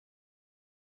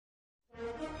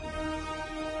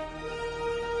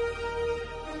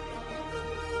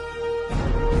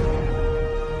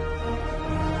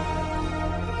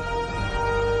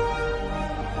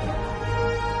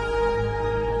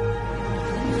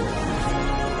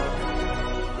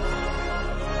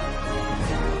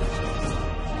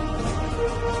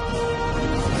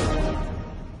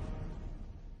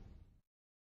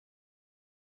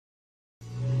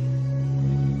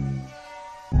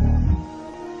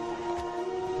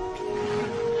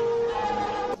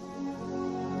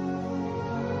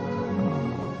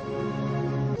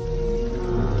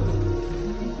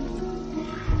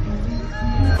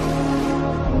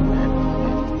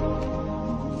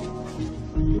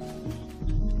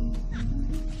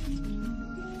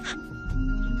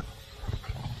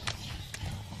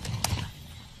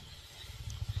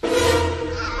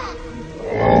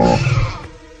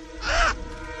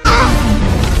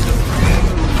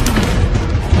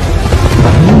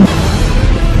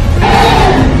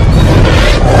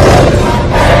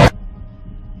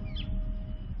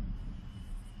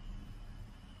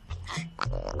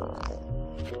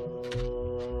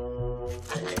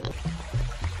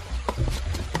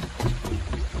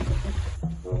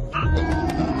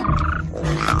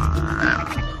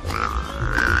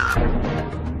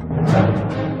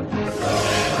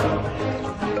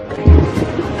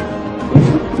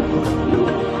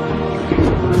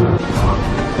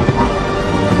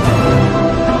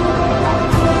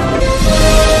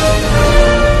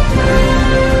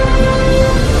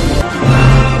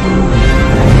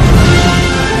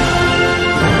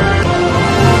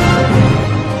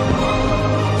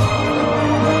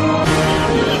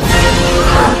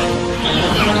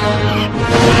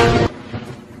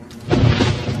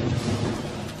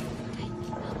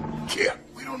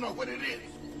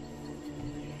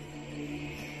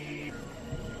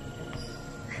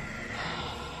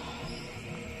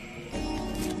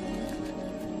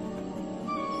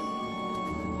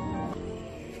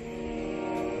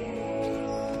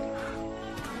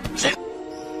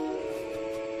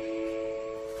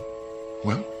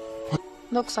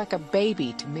Looks like a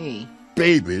baby to me.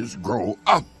 Babies grow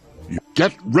up. You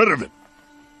get rid of it.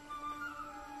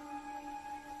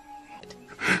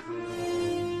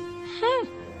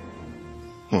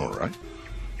 All right.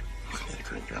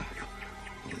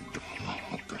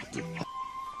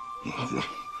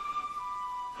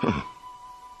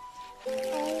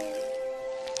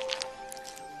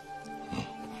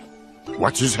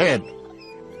 Watch his head.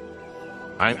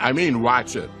 I mean,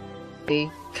 watch it.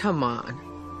 Hey, come on.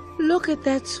 Look at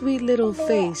that sweet little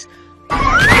face.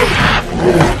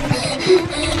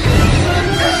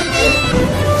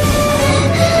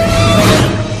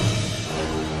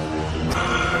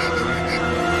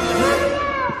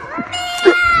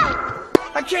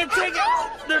 I can't take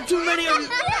it! There are too many of them!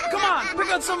 Come on,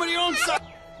 pick out some of your own size!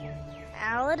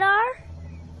 Aladar?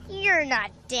 You're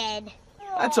not dead.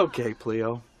 That's okay,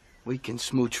 Cleo. We can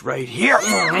smooch right here!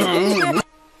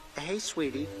 Hey,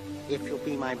 sweetie, if you'll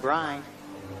be my bride,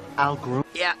 I'll groom.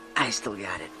 Yeah, I still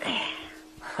got it.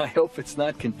 I hope it's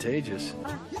not contagious.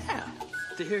 Yeah.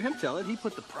 To hear him tell it, he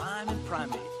put the prime in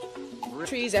primate.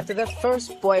 Trees after the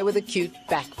first boy with a cute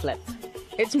backflip.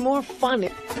 It's more fun.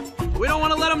 We don't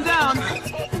want to let him down.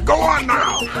 Go on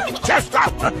now. Chest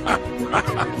up.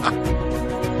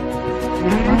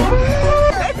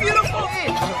 Hey, beautiful.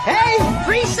 Hey,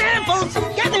 free samples.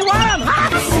 Get me while I'm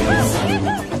hot.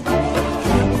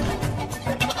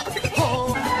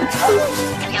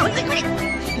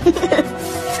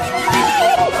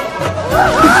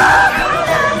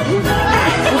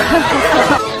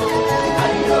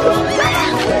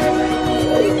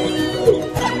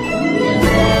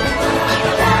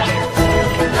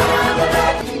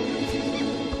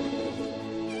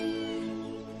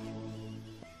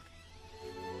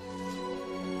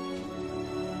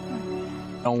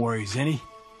 Don't worry, Zinni.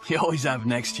 You always have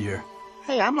next year.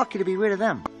 Hey, I'm lucky to be rid of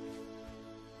them.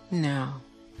 No.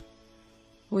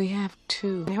 We have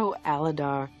two. Oh,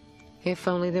 Aladar. If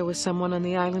only there was someone on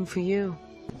the island for you.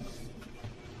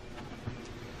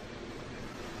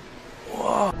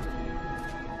 Whoa.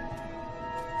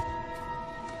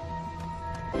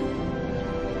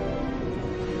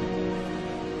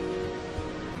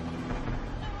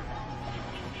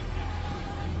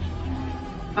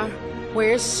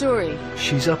 Where's Suri?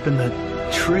 She's up in the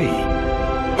tree.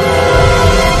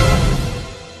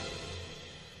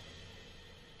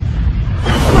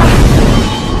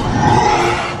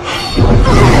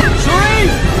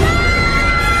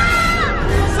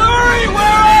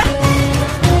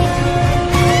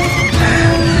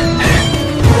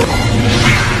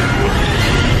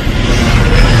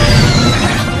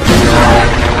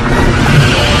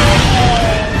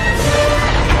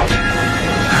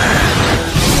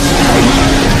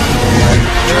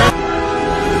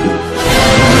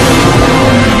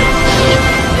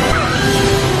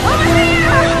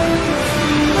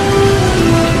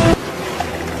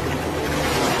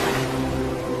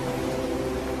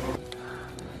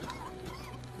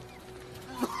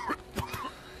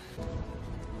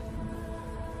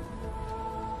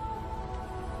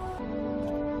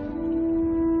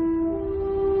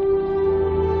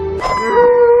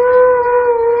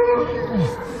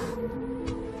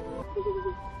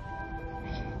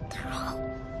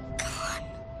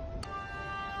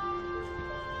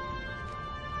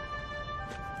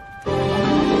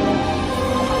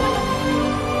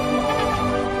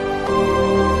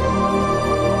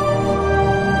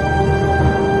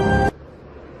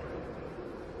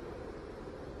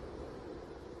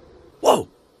 Whoa!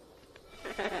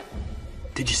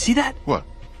 Did you see that? What?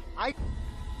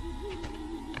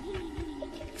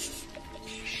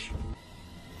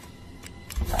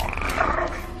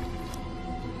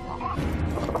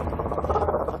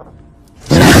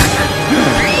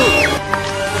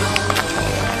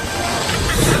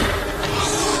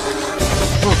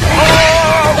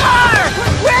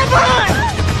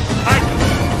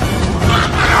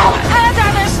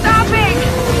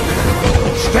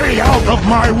 Stay out of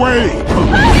my way!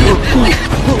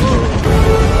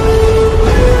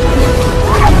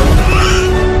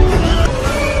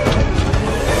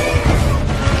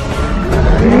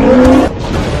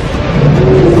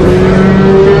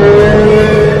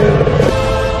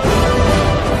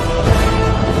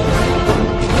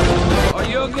 Or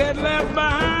you'll get left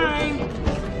behind.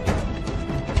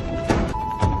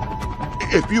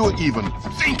 If you're even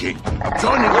thinking of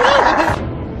joining...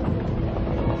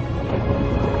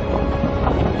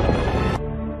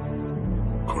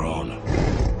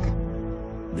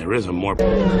 There is a more...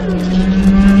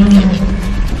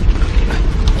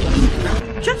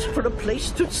 Just for a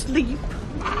place to sleep.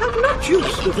 I'm not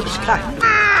used to this kind of...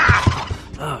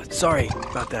 Oh, sorry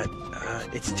about that.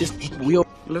 It's just we.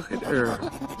 Look at her.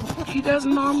 He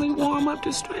doesn't normally warm up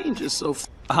to strangers so...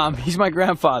 He's my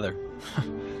grandfather.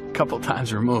 Couple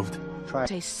times removed.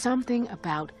 Say something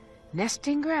about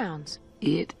nesting grounds.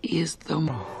 It is the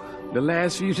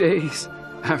last few days,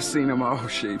 I've seen them all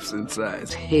shapes and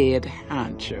sizes. Head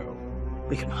honcho.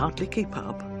 We can hardly keep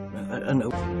up.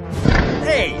 No.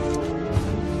 Hey!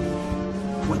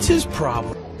 What's his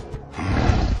problem?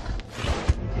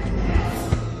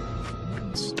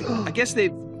 I guess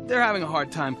they're having a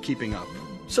hard time keeping up.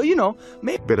 So, you know,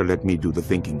 maybe... Better let me do the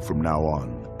thinking from now on,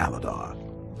 Aladar.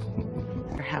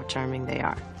 How charming they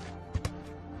are.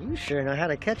 You sure know how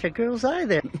to catch a girl's eye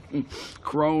there.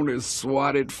 Kroner's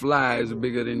swatted flies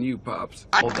bigger than you, Pops.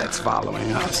 Oh, that's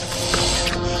following us.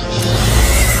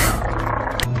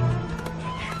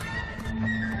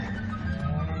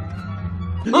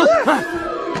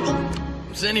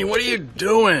 Zinni, what are you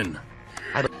doing?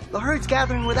 The herd's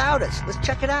gathering without us. Let's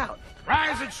check it out.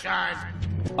 Rise and shine.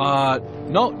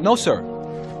 No, sir.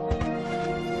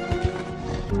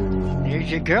 There's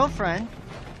your girlfriend.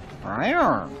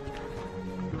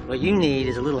 What you need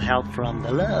is a little help from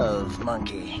the love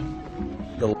monkey.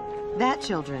 That,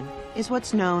 children, is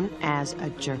what's known as a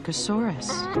Jerkosaurus.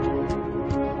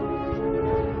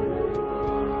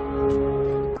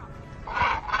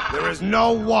 There is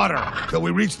no water till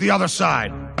we reach the other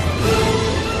side.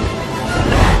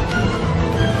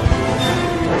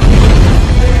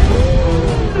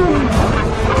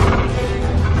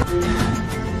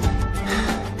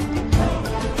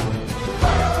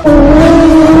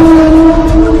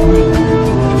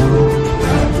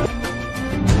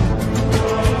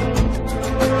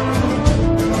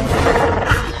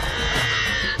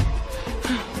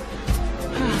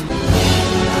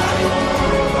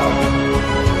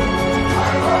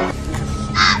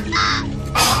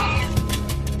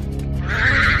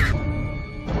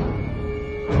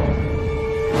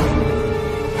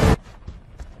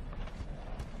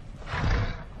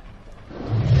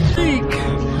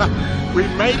 We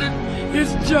made it.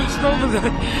 It's just over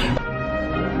there.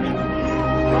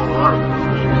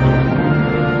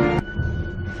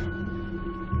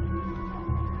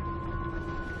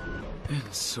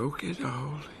 And soak it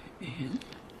all in.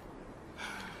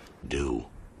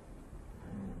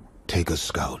 Take a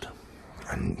scout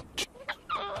and...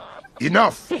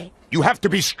 Enough! You have to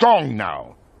be strong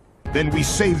now. Then we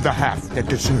save the half that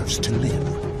deserves to live.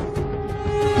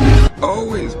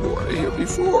 Always water here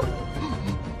before.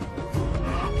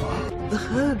 The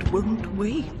herd won't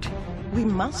wait. We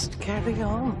must carry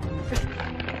on.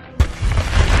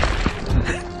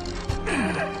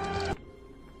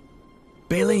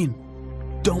 Baleen,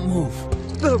 don't move.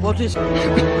 But what is...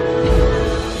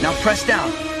 Now press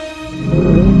down.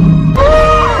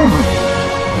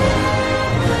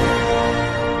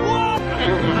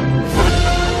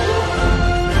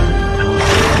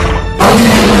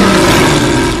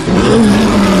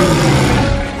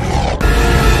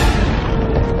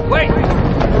 Wait!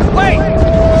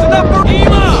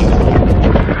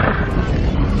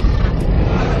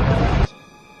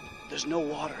 There's no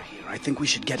water here. I think we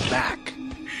should get back.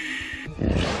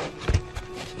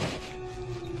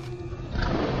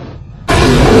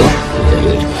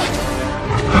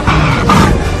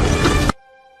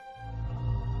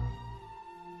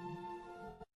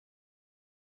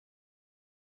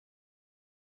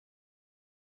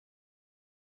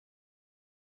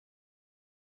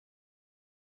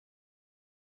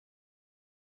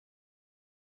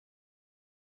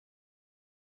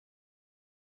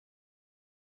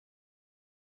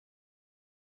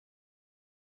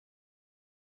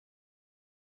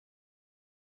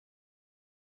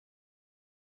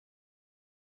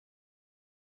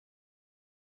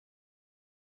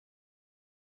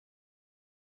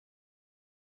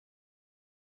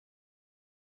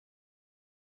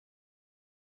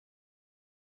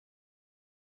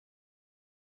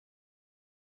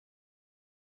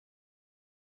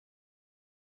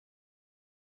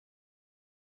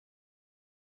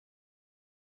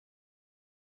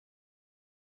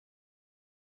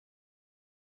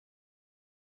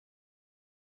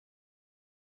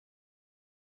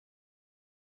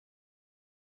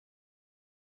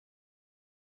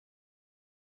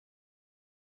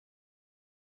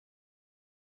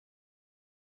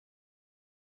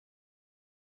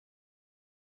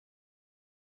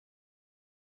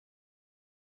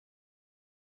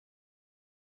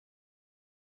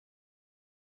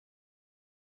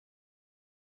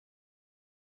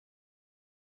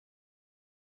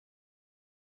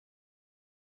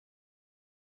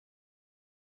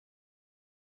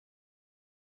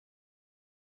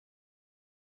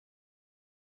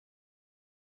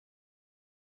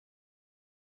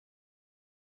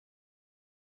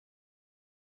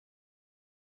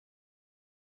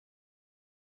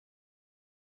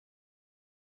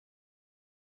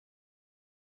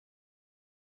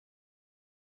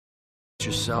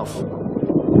 yourself.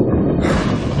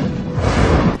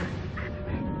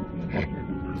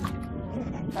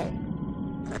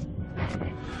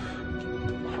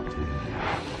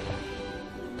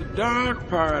 The dark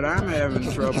part I'm having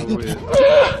trouble with.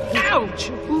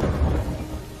 Ouch!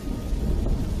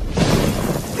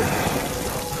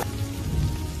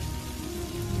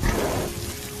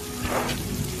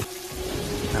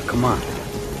 Now come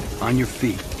on your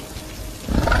feet.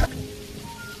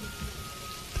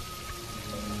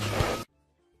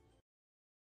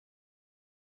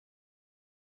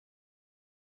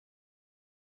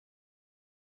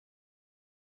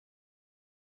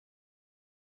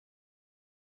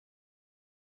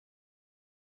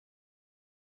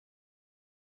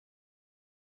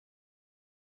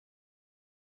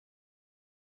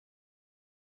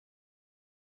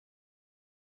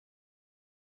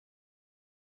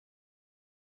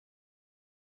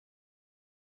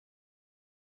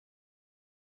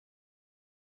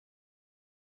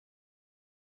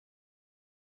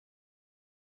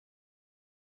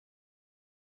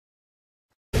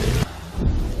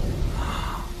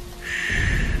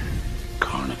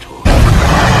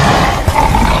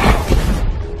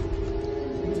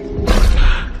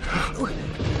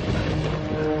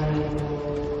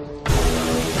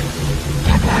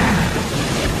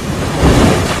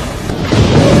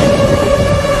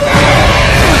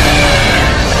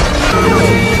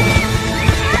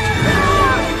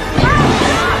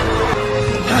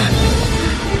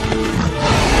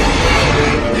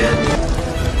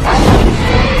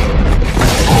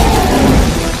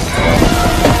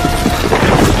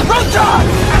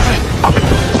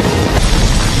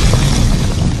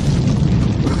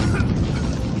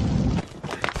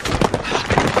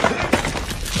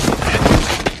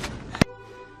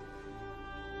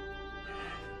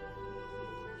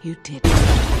 You did.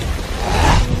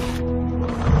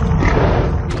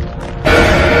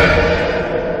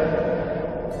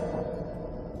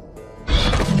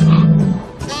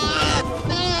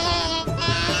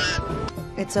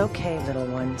 It's okay, little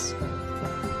ones.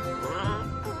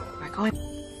 We're going.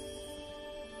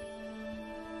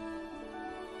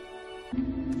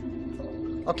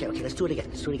 Okay, let's do it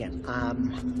again.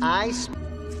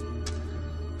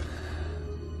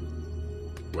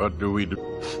 What do we do?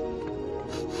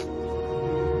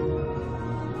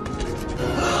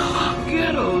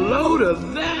 Get a load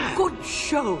of that! Good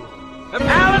show.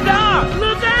 Aladar,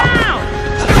 look out!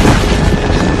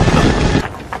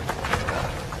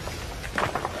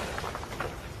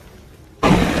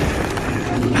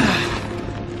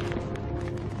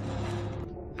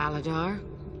 Aladar,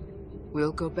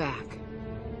 we'll go back.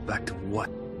 Back to what?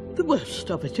 The worst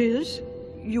of it is,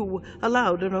 you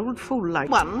allowed an old fool like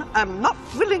one. I'm not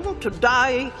willing to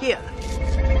die here.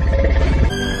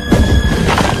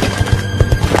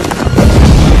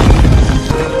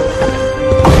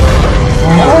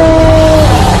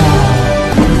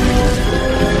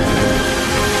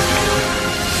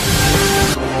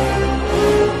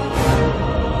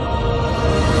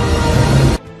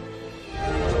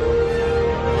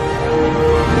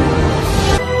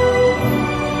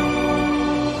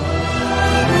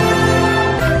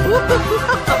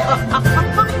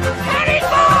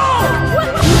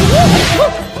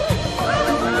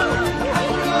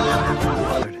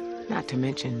 Not to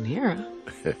mention Nira.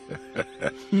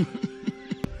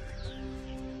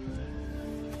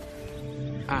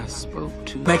 I spoke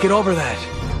to... Make it over that.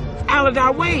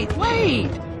 Aladar, wait!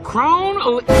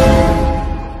 Crone?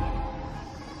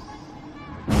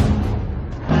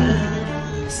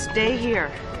 Stay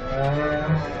here.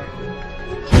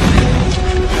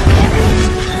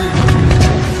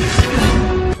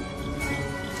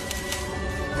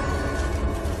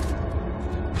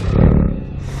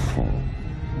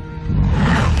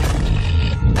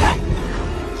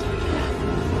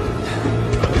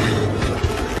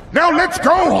 Now let's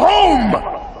go home!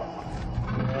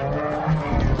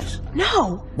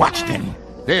 No! Watch them.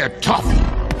 They're tough.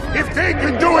 If they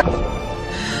can do it... Get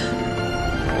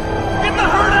the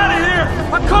herd out of here!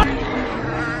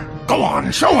 Go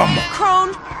on, show them!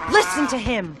 Crone, listen to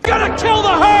him. Gotta kill the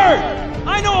herd!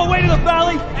 I know a way to the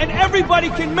valley, and everybody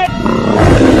can make...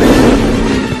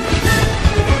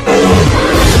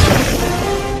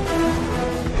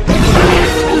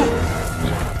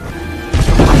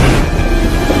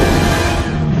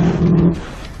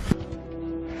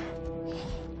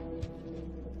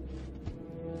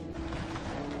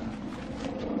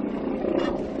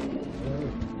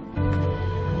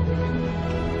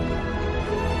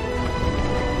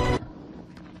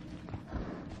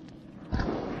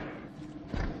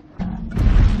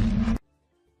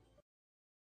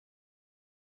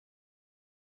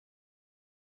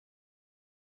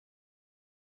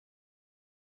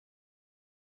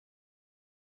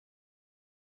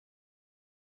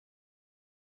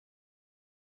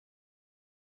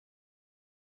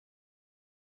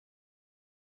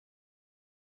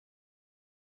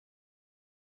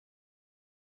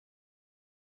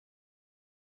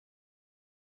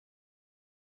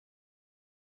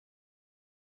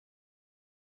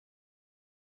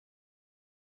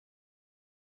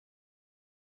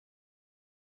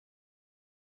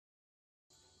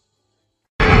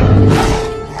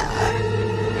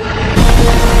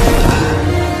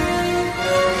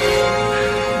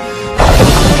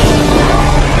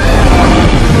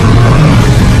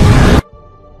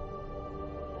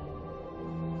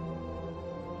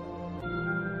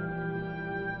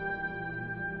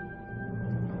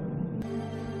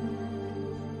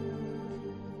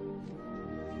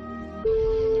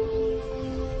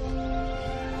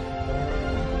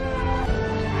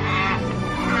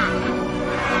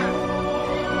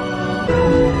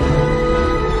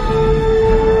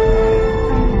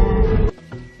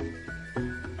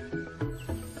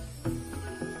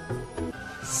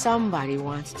 Somebody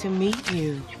wants to meet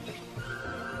you.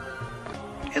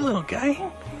 Hey, little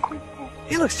guy.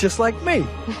 He looks just like me.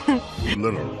 You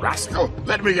little rascal.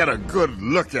 Let me get a good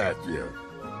look at you.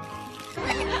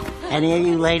 Any of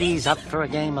you ladies up for a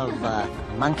game of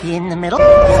monkey in the middle?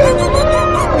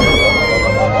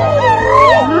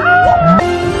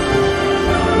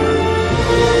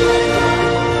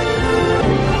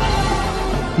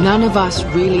 None of us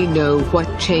really know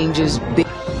what changes be.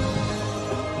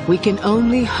 We can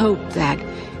only hope that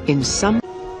in some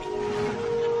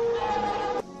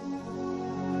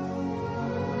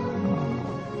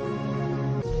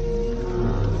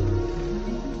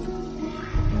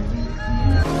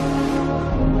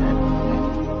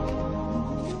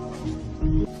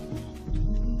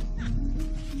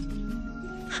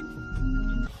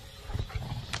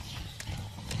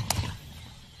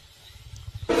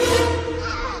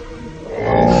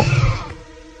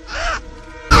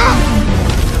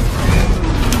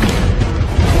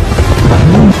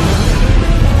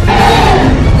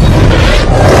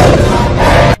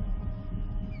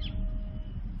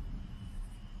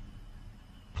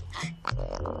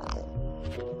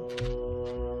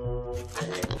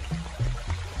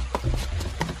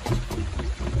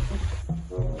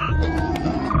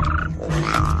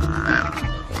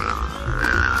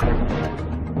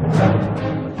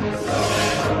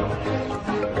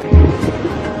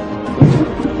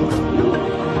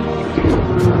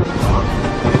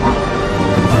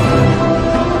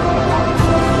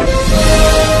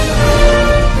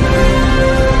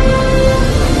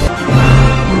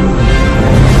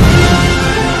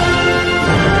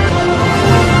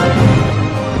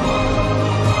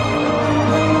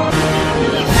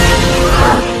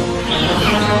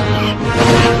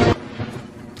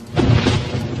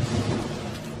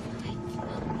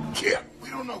Kid, we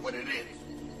don't know what it is.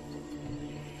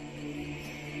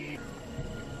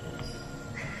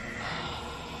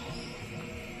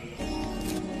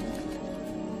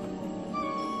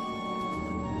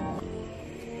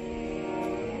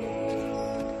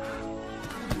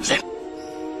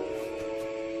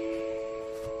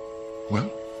 Well,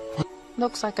 what?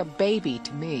 looks like a baby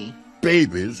to me.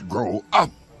 Babies grow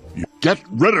up. You get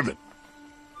rid of it.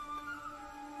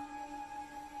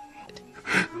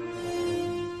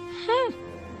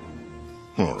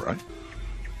 All right.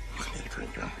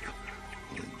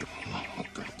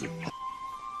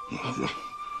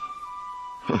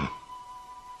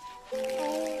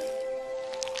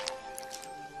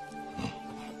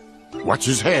 Watch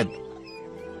his head.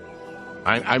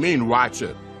 I mean, watch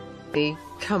it. Hey,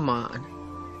 come on.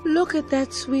 Look at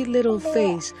that sweet little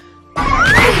face.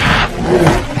 I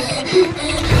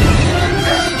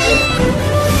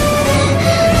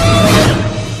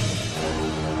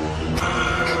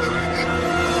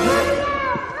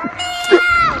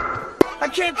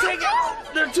can't take it.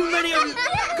 There are too many of you.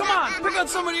 Come on, pick out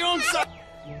some of your own stuff.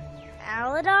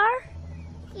 Aladar?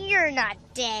 You're not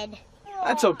dead.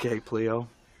 That's okay, Cleo.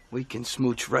 We can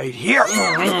smooch right here.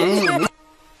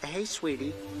 Hey,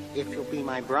 sweetie, if you'll be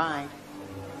my bride,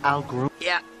 I'll groom.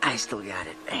 Yeah, I still got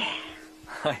it.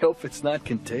 I hope it's not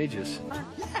contagious.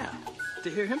 Yeah. To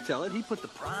hear him tell it, he put the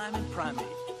prime in primate.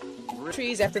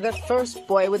 Trees after the first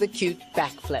boy with a cute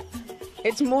backflip.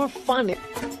 It's more fun.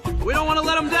 We don't want to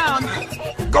let him down.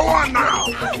 Go on now.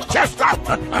 Chest up.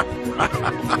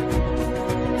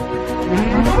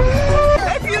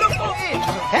 Hey, beautiful.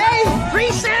 Hey,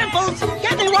 free samples.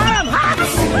 Get me while I'm hot.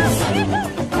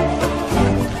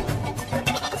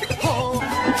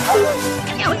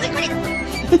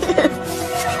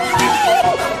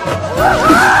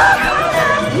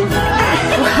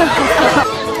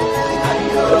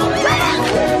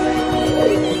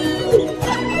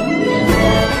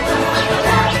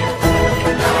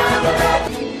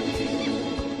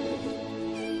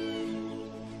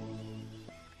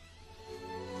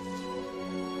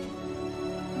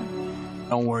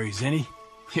 Don't worry, Zinni.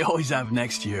 You always have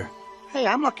next year. Hey,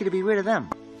 I'm lucky to be rid of them.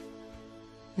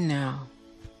 No.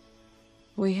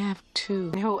 We have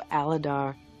two. No,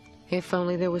 Aladar. If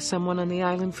only there was someone on the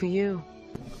island for you.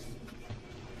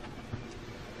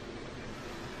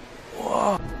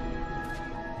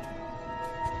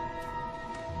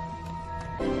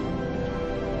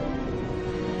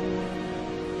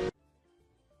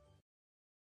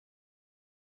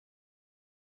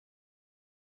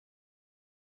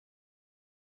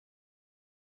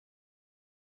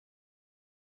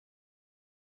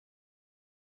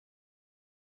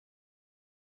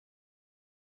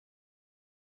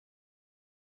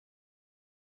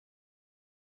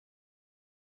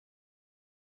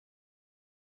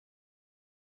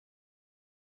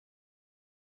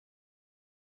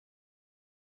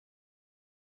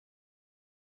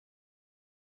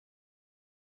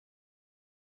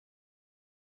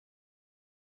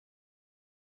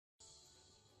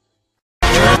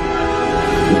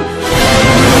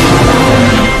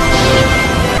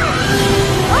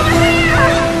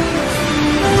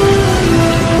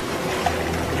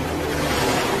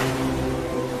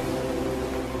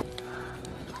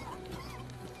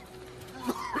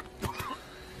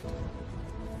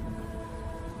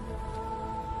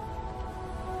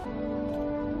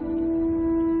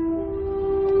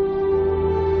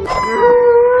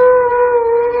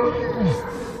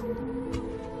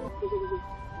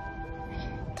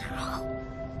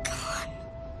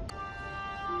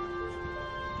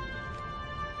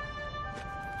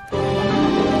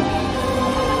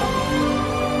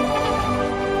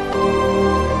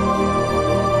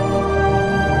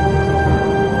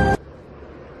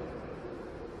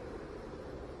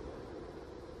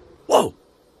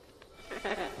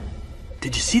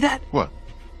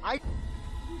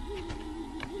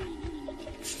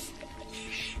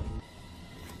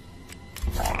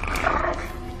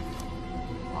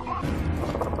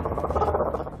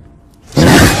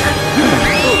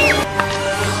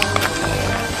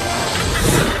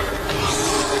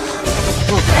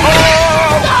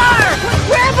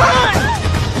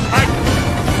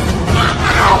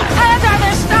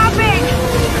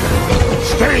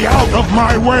 Stay out of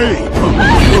my way!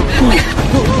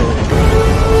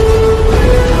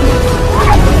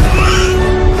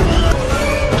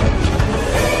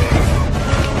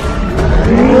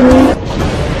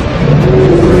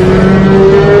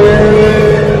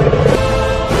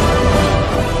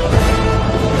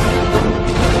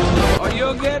 Or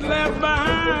you'll get left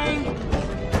behind.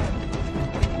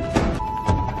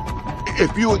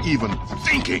 If you're even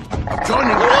thinking of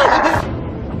joining...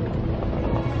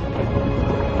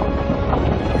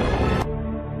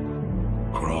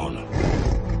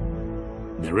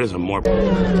 There is a more...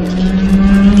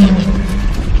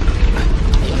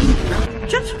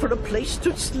 Just for a place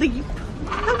to sleep.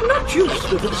 I'm not used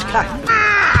to this kind.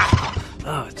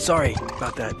 Oh, sorry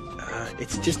about that.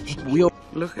 It's just we.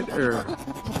 Look at her.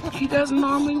 She doesn't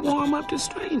normally warm up to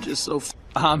strangers so...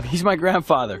 He's my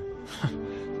grandfather.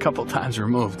 Couple times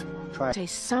removed. Say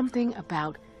something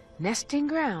about nesting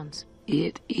grounds.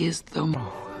 It is the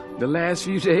last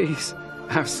few days,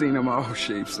 I've seen them all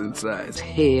shapes and sizes.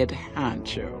 Head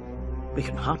honcho. We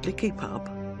can hardly keep up.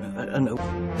 No.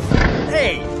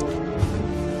 Hey!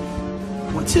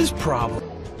 What's his problem?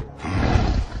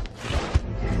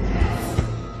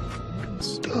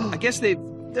 I guess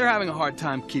they're having a hard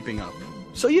time keeping up.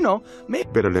 So, you know, maybe...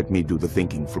 Better let me do the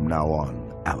thinking from now on,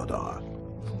 Aladar.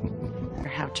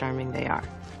 How charming they are.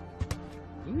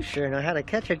 You sure know how to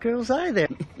catch a girl's eye there.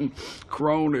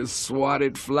 Kroner's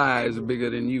swatted flies are bigger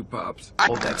than you, Pops.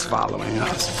 Oh, that's following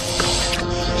us.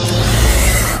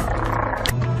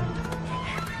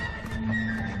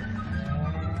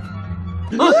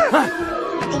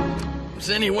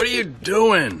 Zinni, what are you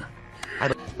doing?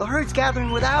 The herd's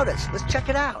gathering without us. Let's check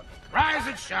it out. Rise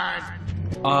and shine!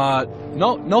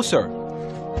 No, sir.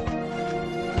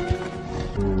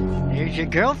 Here's your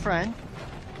girlfriend.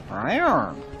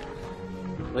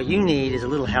 What you need is a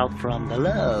little help from the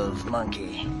love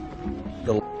monkey.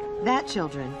 That,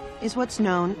 children, is what's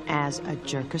known as a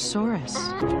Jerkosaurus.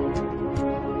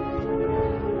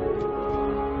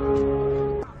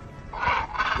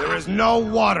 There is no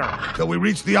water till we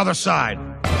reach the other side.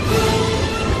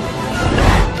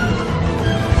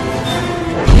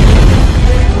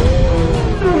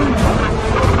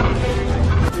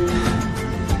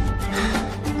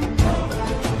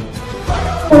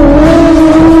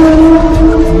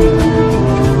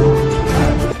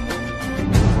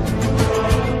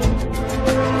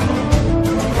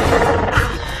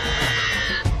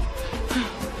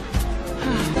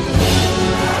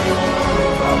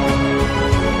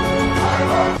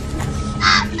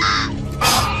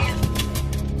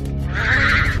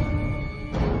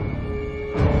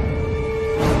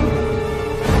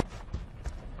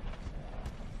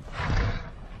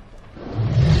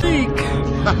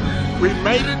 We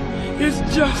made it? It's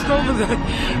just over there.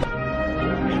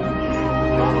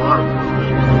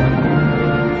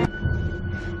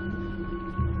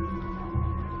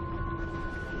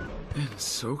 And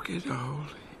soak it all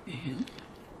in.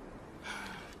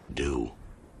 Do.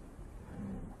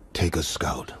 Take a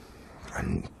scout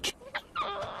and...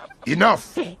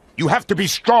 Enough! You have to be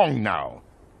strong now.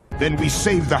 Then we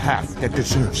save the half that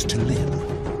deserves to live.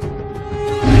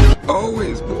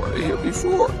 Always brought it here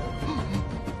before.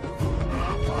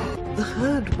 The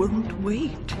herd won't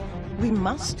wait. We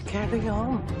must carry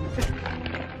on.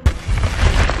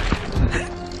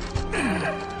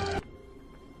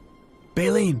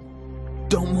 Baleen,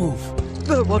 don't move.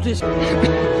 But what is...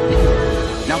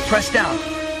 Now press down.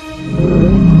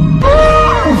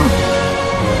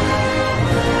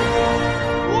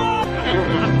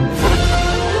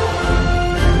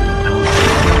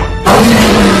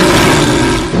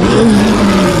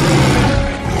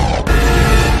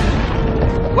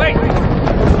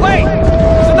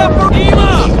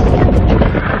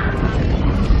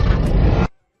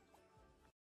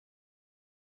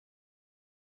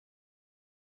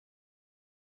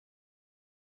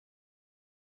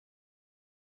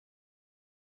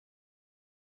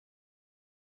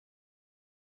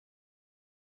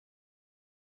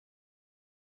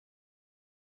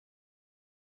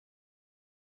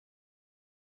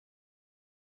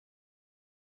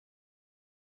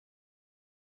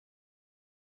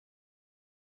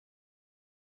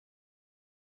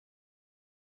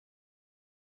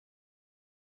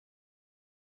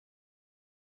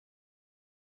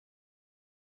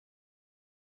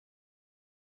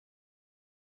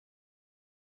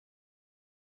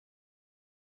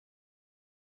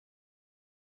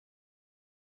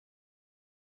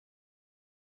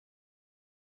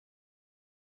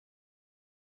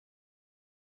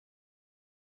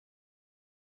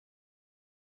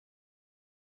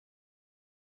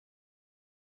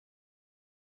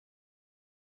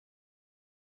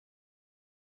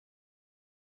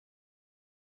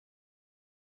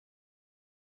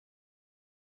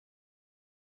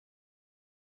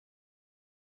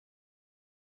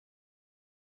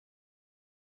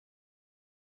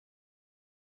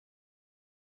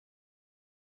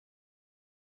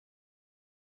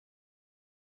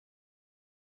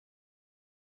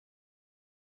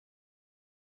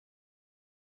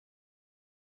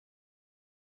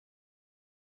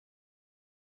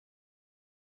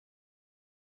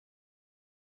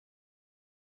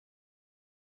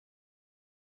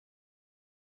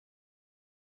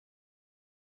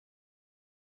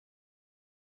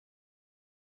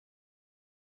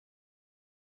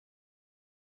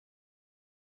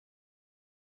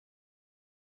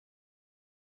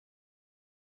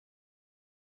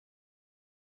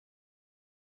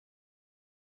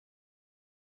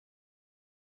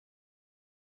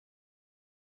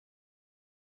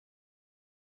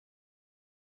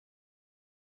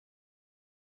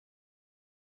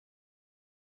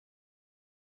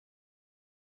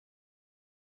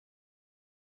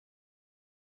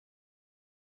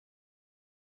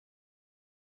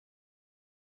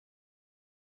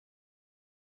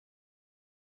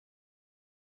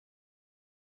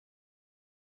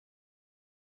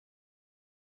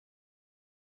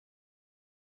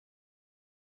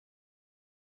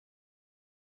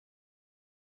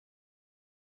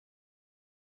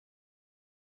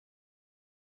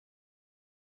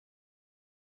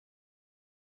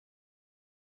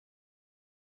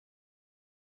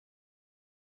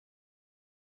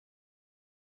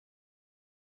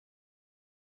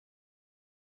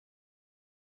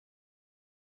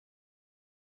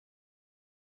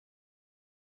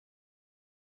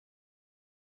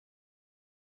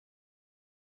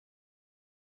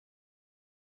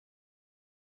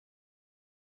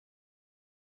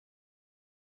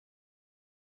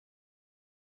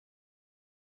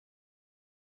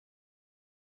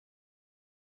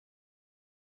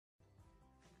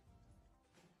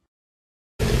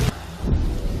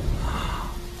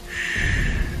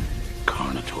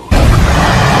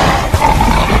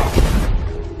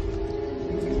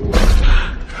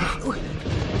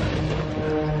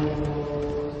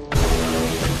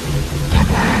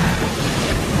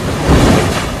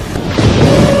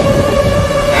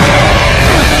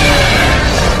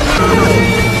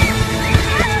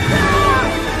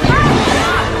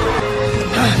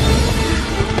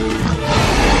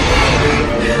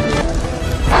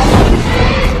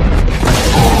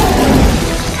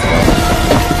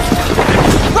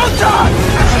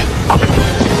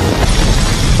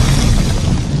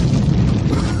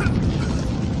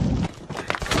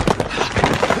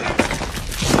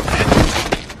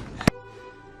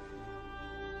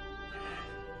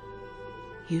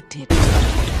 You did.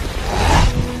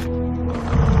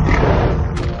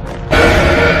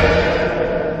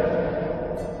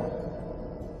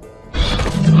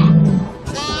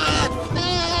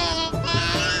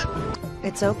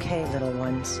 It's okay, little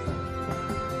ones.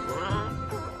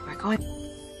 We're going...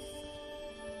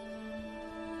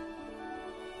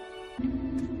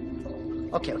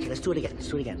 Okay, let's do it again.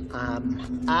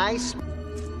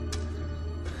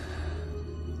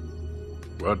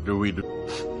 What do we do?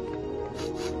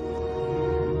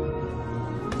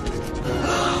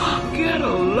 Get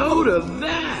a load of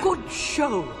that! Good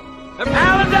show.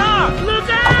 Aladar, look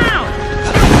out!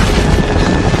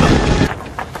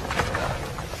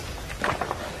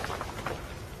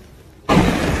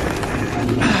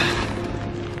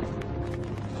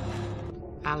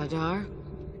 Aladar,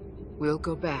 we'll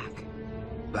go back.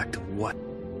 Back to what?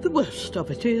 The worst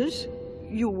of it is,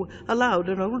 you allowed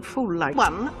an old fool like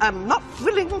one. I'm not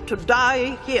willing to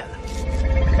die here.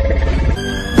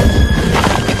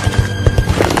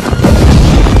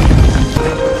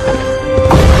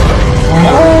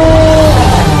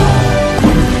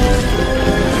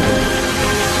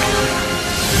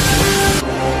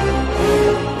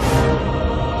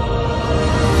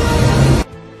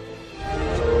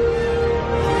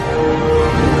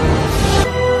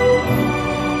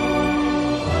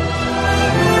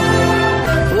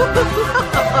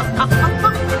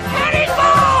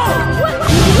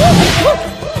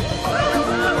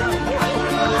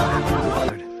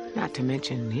 Not to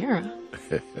mention Mira.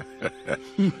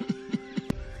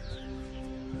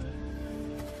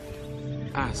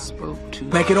 I spoke to...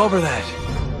 Make it over that.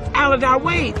 Aladar,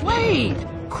 wait!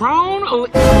 Crone?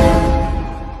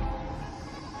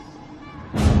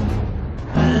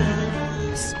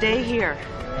 Stay here.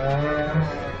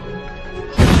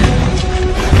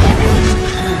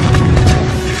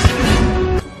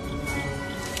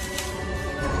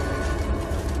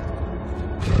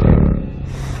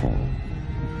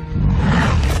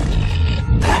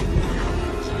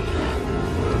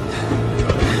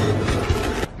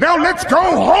 Now let's go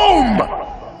home!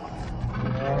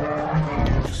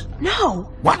 No!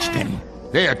 Watch them.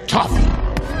 They're tough.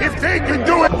 If they can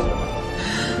do it... Get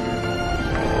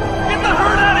the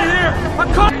herd out of here!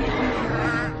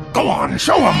 Go on,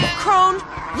 show them! Crone,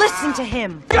 listen to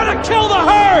him! Gotta kill the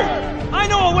herd! I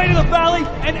know a way to the valley,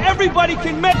 and everybody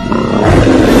can make...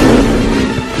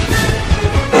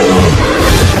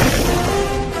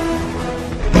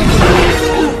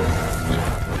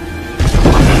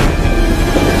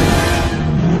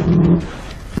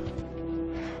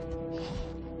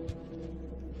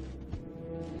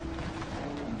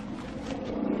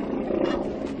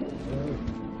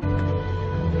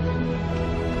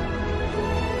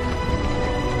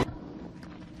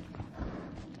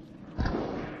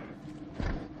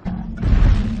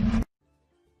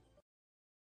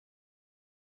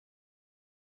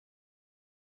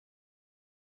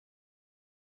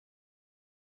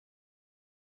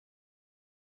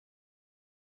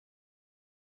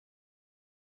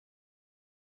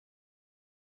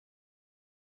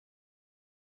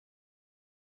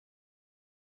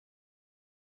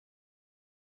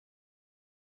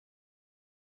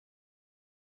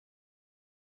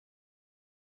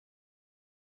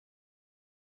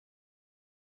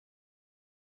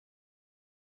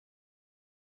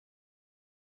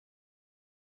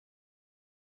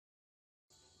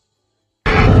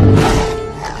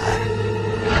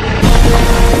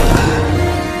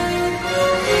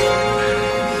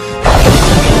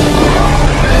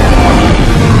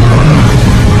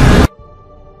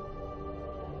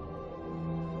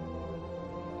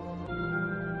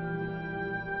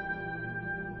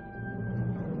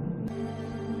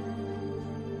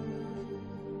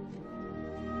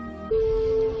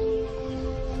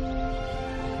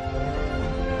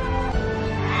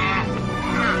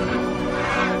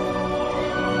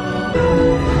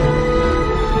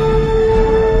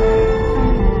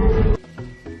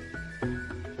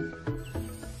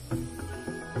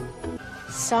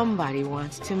 Somebody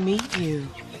wants to meet you.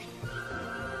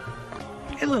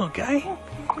 Hey, little guy.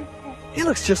 He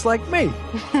looks just like me.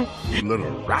 Little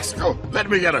rascal, let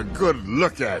me get a good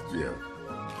look at you.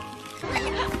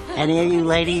 Any of you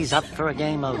ladies up for a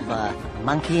game of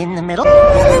monkey in the middle?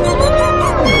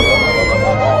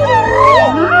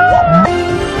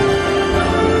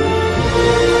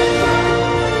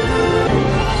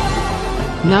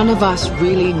 None of us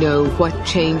really know what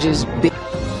changes big.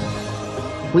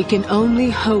 We can only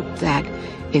hope that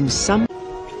in some...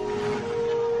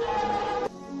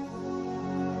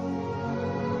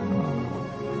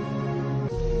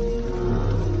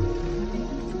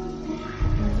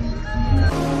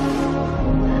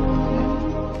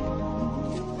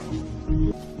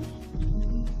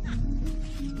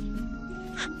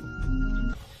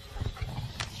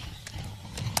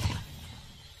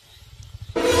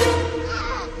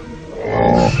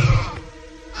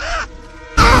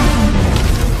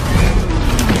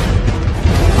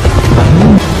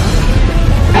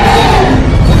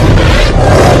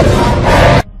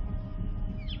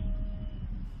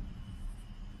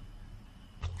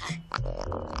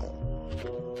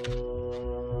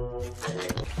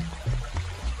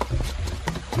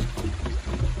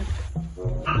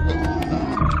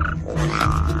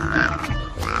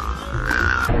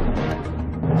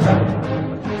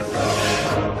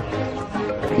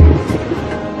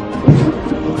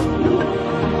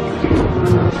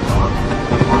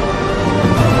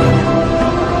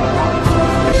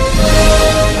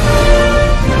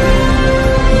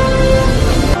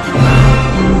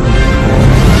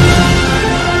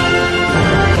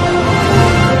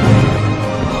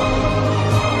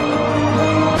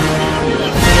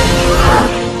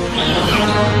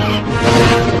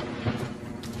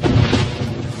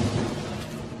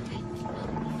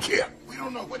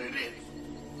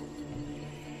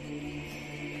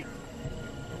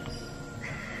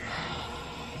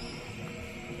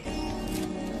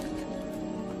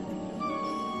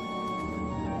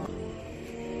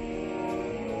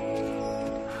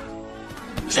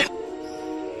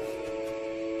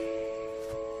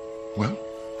 Well,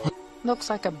 Looks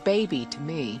like a baby to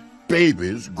me.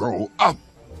 babies grow up.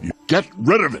 You get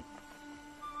rid of it.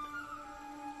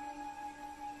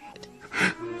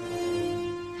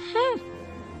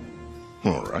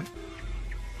 All right.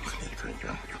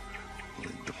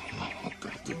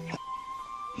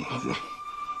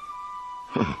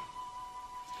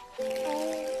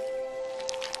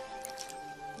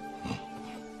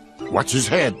 Watch his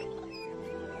head.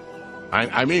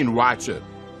 I mean, watch it.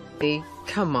 Hey,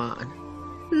 come on.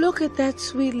 Look at that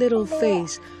sweet little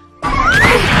face.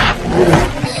 I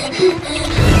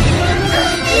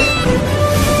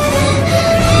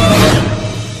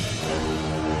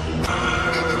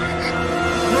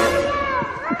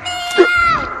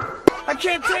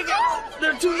can't take it!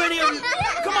 There are too many of you!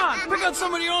 Come on, pick out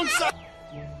some of your own side!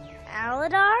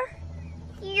 Aladar?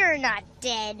 You're not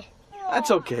dead. That's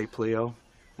okay, Cleo.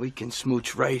 We can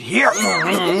smooch right here.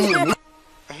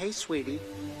 Hey, sweetie,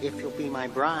 if you'll be my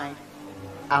bride,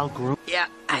 I'll groom. Yeah,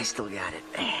 I still got it.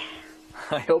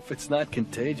 I hope it's not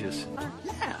contagious.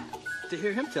 Yeah. To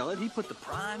hear him tell it, he put the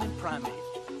prime in primate.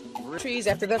 Trees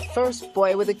after the first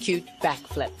boy with a cute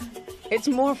backflip. It's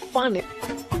more fun if...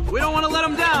 We don't want to let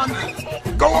him down.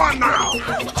 Go on now.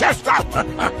 Chest up.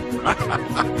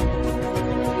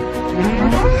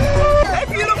 Hey,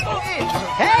 beautiful!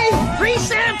 Hey, free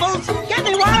samples! Get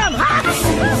me while I'm hot!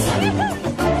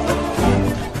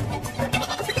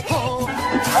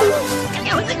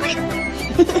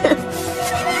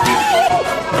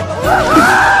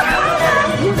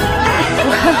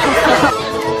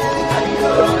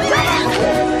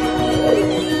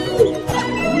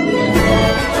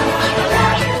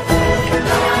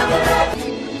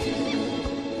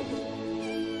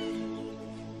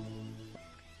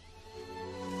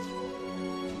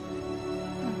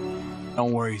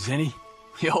 Don't worry, Zinni.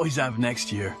 You always have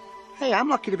next year. Hey, I'm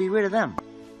lucky to be rid of them.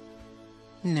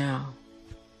 No.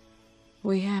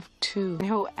 We have two.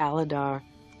 Oh, Aladar.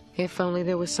 If only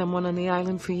there was someone on the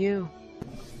island for you.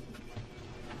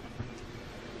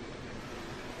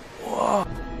 Whoa.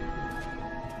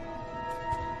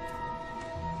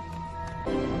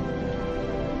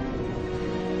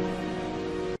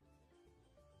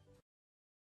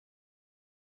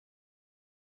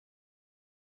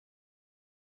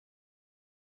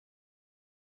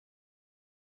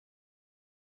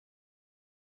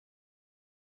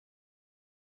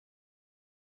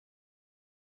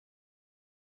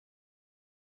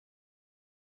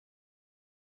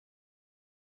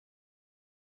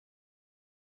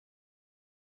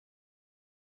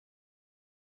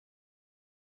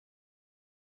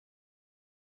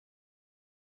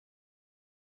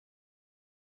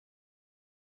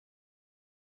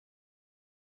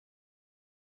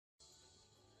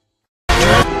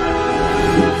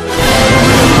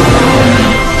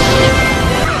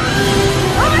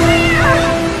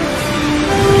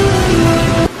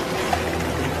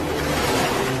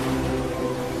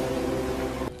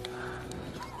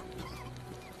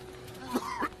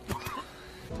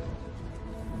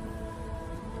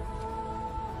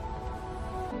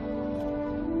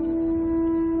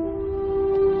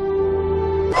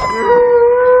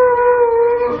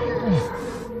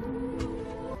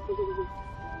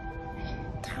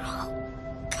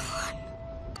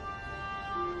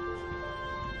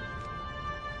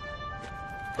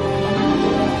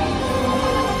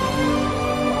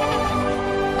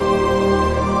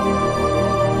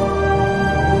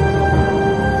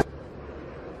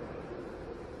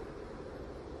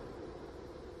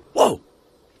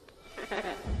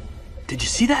 Did you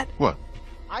see that? What?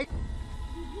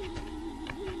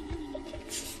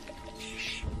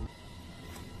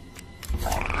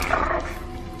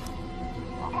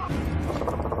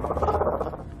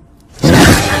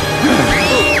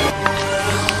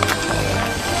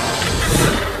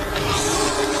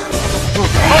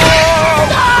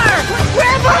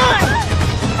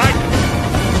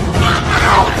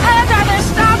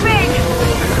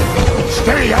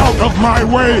 Stay out of my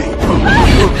way!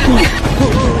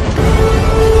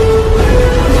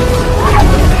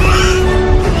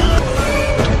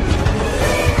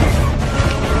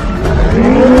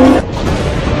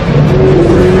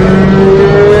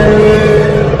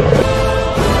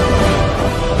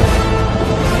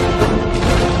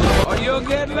 Or you'll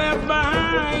get left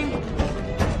behind.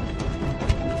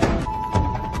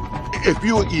 If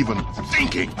you're even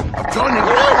thinking of joining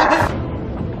me...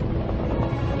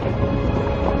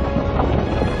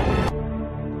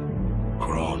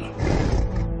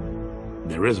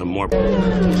 There is a more...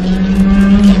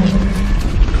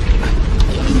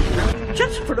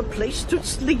 Just for a place to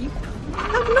sleep.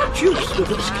 I'm not used to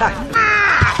this kind.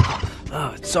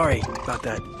 Oh, sorry about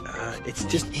that. It's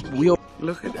just we.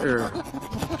 Look at Earl.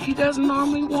 He doesn't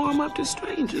normally warm up to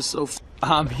strangers so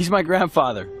He's my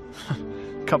grandfather.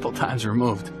 Couple times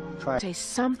removed. Say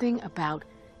something about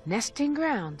nesting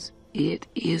grounds. It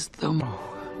is the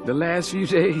last few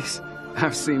days,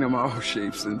 I've seen them all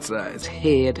shapes and sizes.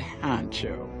 Head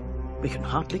honcho. We can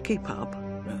hardly keep up.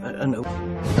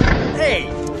 Hey!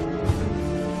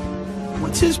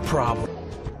 What's his problem?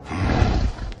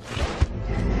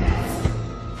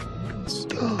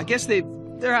 I guess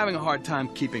they're having a hard time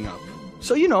keeping up.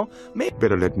 So, you know, maybe...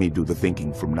 Better let me do the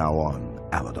thinking from now on,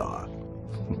 Aladar.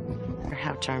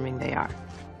 How charming they are.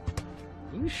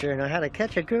 You sure know how to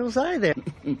catch a girl's eye there.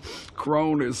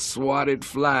 Kroner's swatted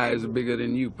flies bigger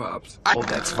than you, Pops. Oh,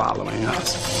 that's following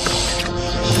us.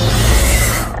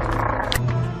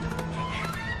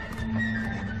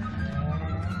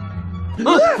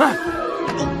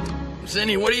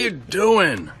 Zinni, what are you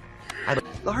doing?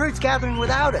 The herd's gathering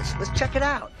without us. Let's check it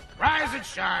out. Rise and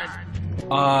shine!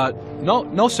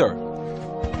 No, sir.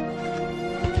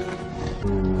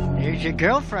 Here's your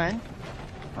girlfriend.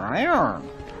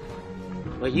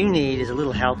 What you need is a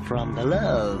little help from the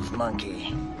love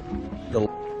monkey.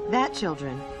 That,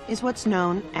 children, is what's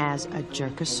known as a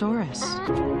Jerkosaurus.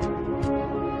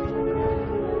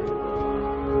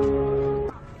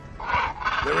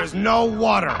 There is no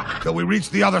water till we reach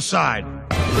the other side.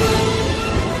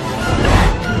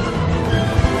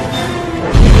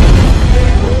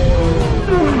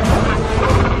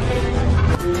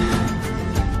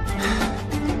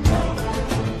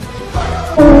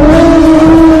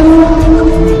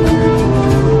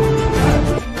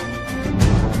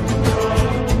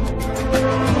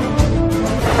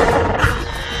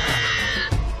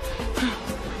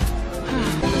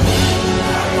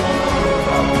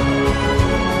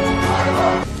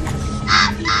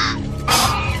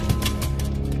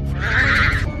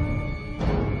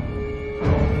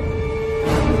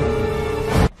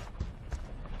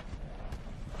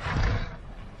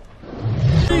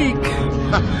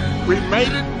 We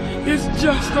made it? It's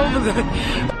just over there.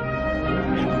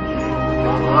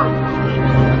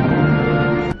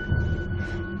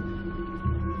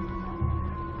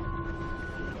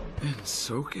 And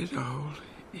soak it all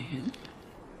in.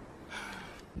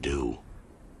 Do.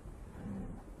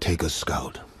 Take a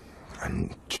scout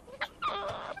and...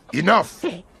 Enough!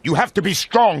 You have to be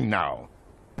strong now.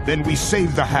 Then we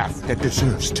save the half that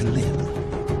deserves to live.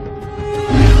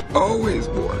 Always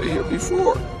water here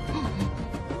before.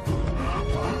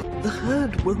 The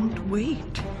herd won't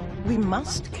wait. We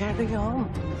must carry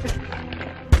on.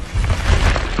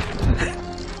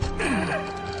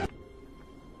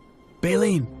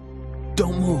 Baleen,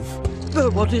 don't move.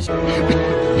 What is...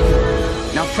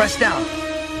 Now press down.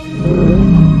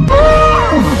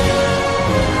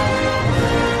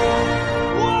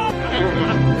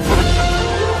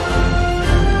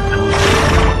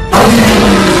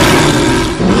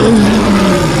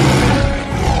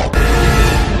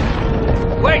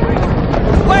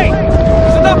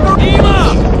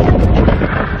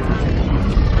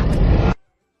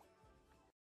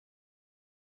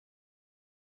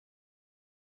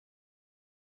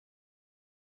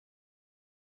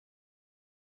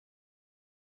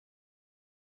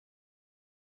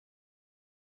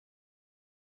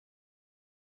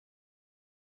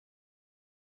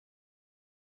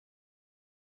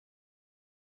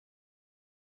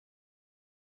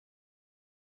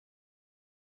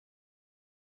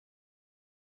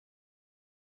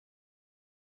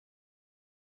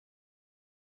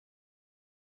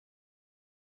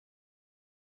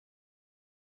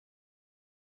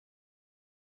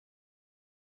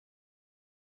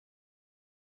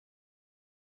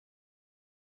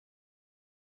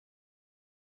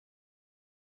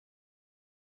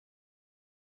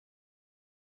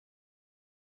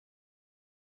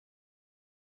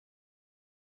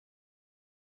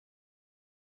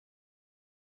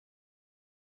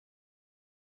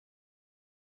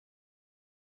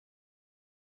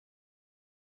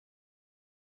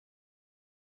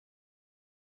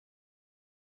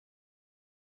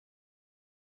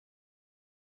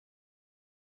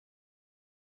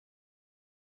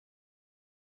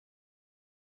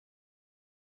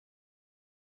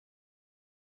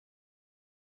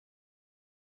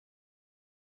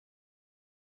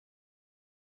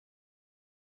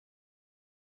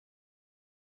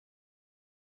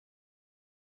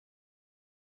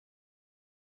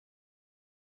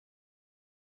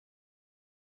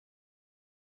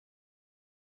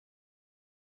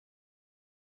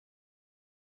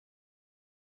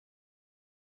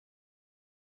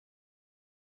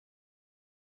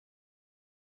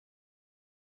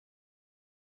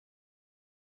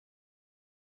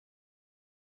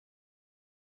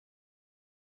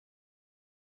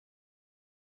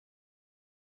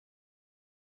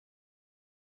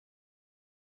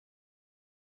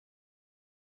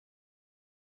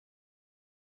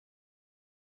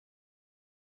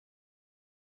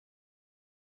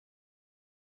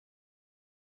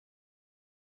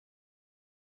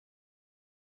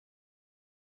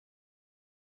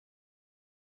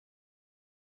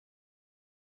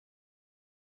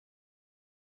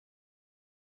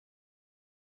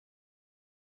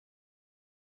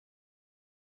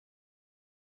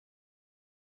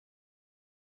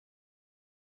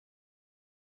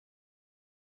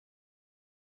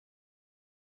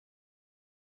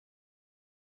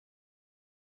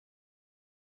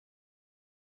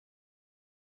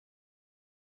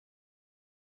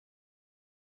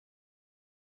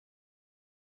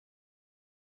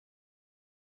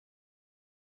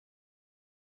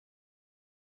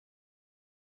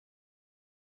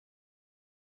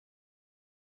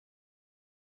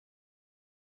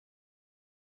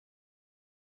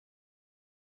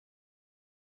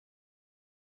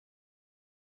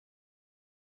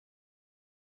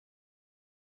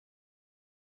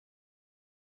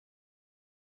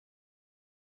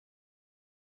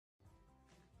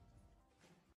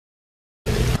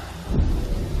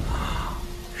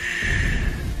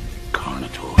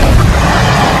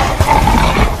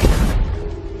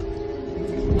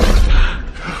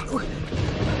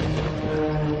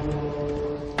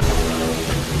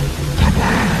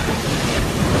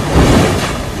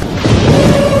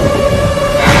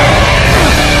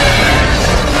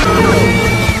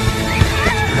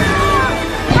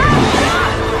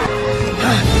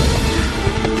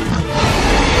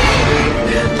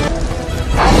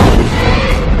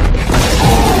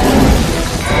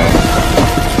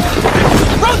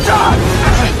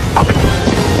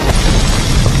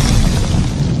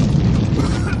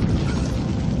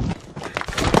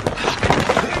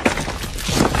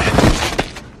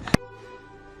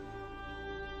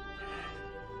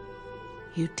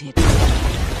 You did.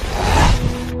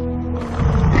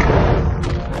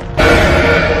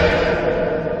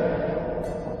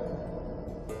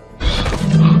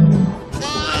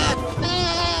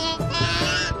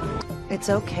 It's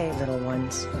okay, little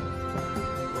ones.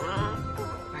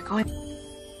 We're going...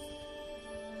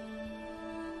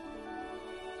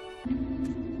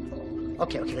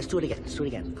 Okay, let's do it again.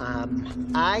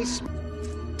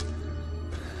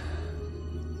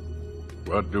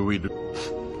 What do we do?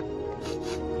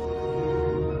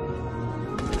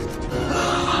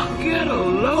 Get a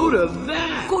load of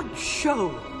that! Good show.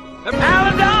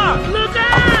 Aladar, look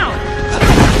out!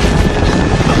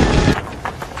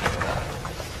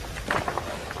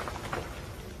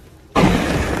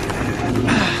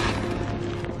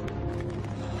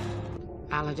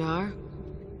 Aladar,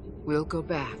 we'll go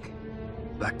back.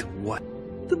 Back to what?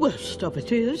 The worst of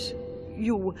it is,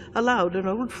 you allowed an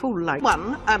old fool like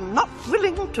one. I'm not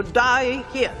willing to die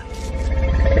here.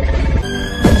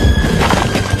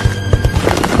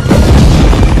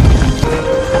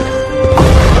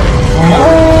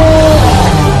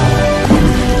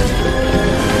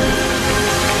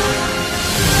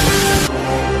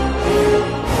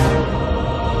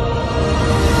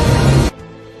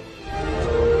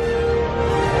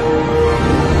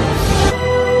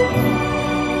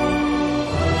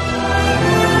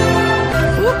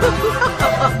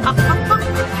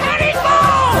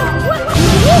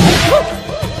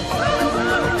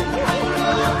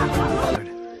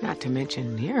 Not to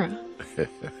mention Nira.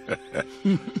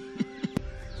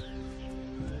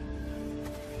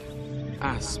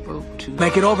 I spoke to...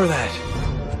 Make it over that.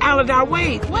 Aladar,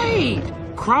 wait!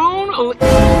 Crone?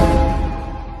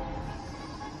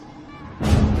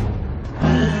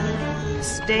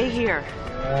 Stay here.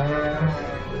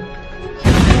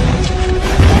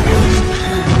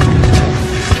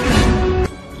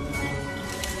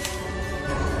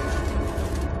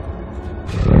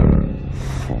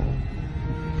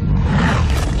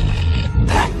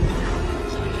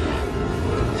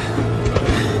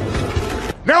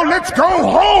 Now let's go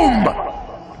home!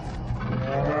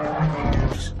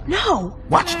 No!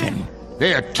 Watch them.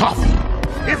 They're tough.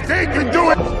 If they can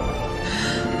do it... Get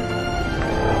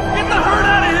the herd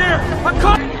out of here!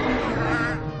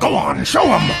 Go on, show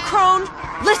them! Crone,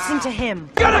 listen to him!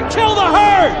 Gotta kill the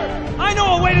herd! I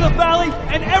know a way to the valley,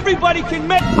 and everybody can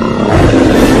make...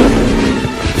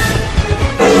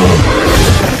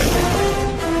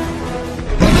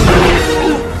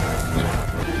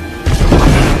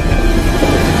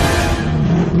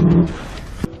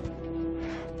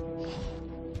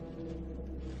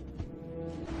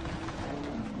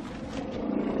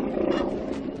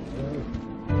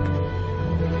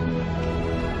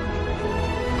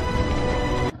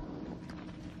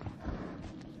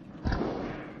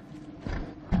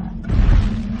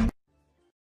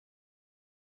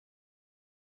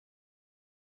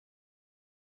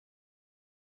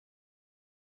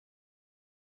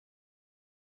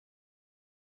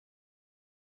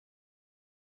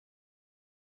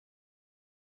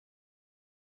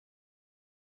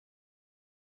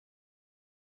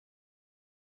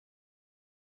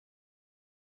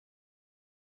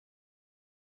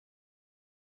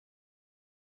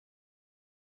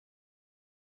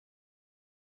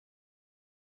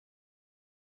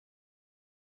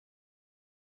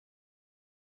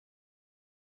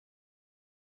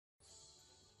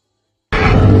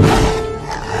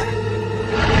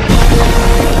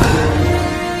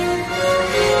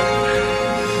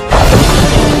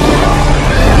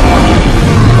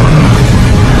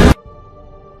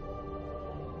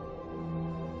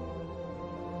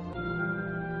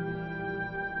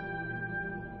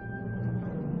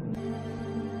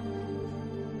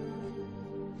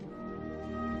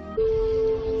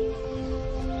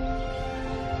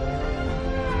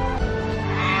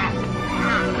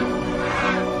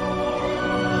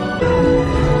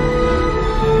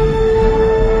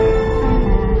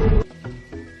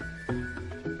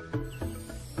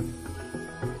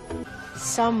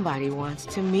 Somebody wants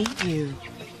to meet you.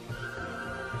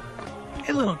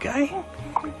 Hey, little guy.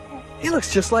 He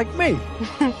looks just like me.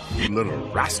 You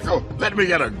little rascal. Let me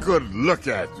get a good look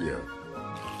at you.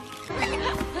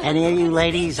 Any of you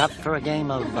ladies up for a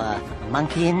game of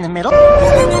monkey in the middle?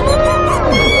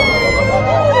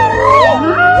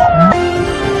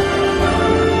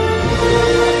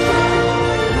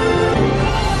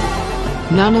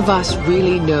 None of us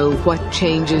really know what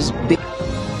changes.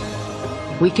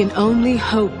 We can only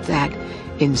hope that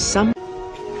in some...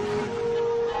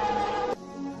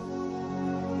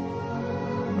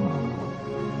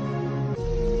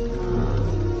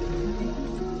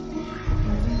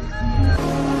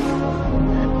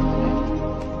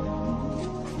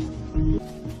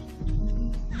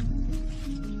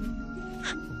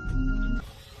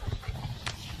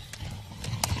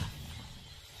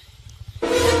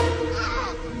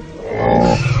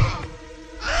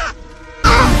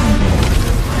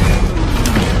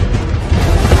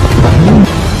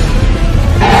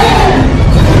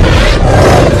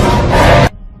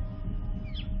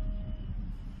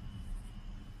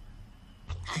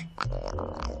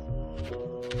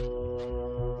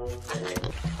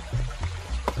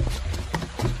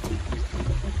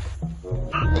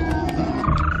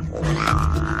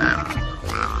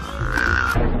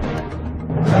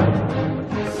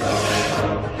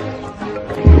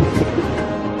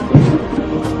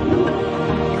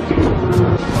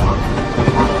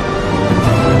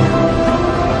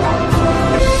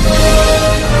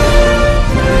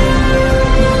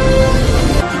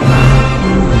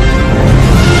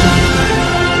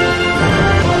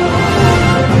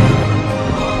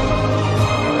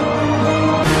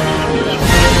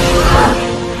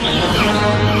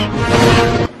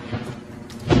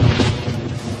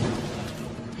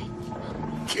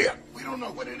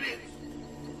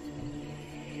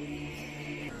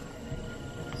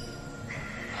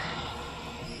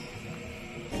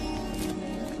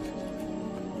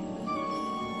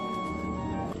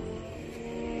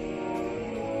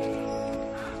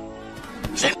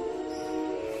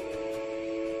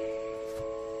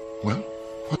 Well,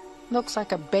 Looks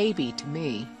like a baby to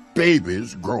me.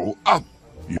 babies grow up.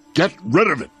 You get rid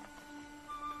of it.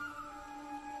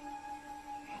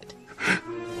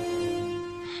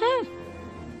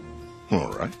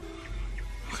 All right.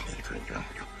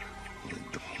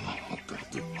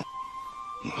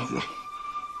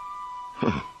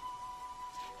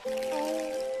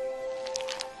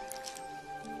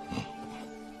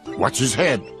 Watch his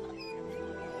head.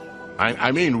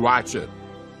 I mean, watch it.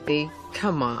 Hey,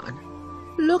 come on.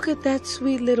 Look at that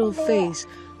sweet little face.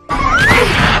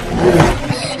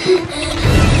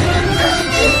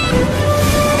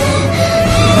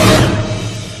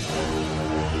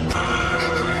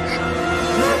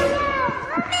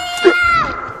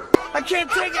 I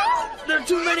can't take it! There are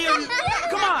too many of them!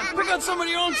 Come on, pick out some of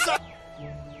your own side!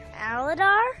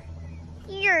 Aladar?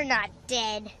 You're not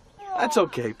dead. That's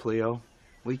okay, Cleo.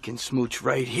 We can smooch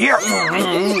right here!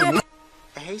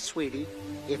 Hey, sweetie,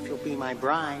 if you'll be my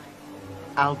bride,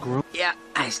 I'll groom. Yeah,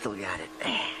 I still got it.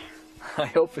 I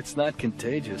hope it's not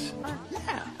contagious.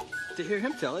 Yeah. To hear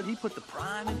him tell it, he put the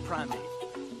prime in primate.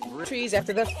 Trees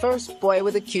after the first boy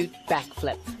with a cute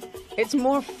backflip. It's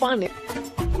more fun.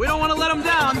 We don't want to let him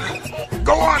down.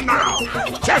 Go on now.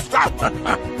 Chest up.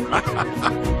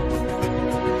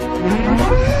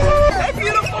 Hey,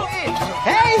 beautiful!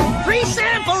 Hey, free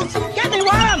samples! Get me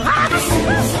while I'm hot!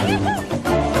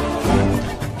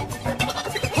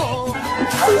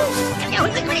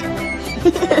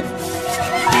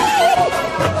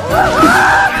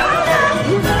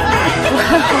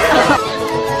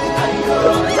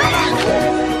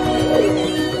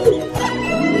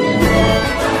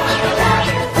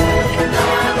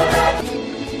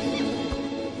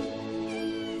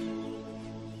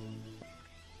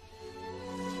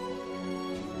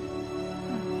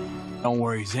 Don't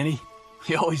worry, Zinni.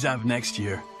 You always have next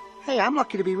year. Hey, I'm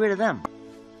lucky to be rid of them.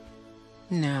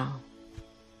 No.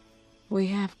 We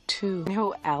have two.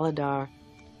 Oh, Aladar.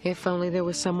 If only there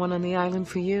was someone on the island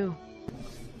for you.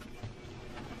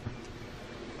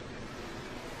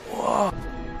 Whoa.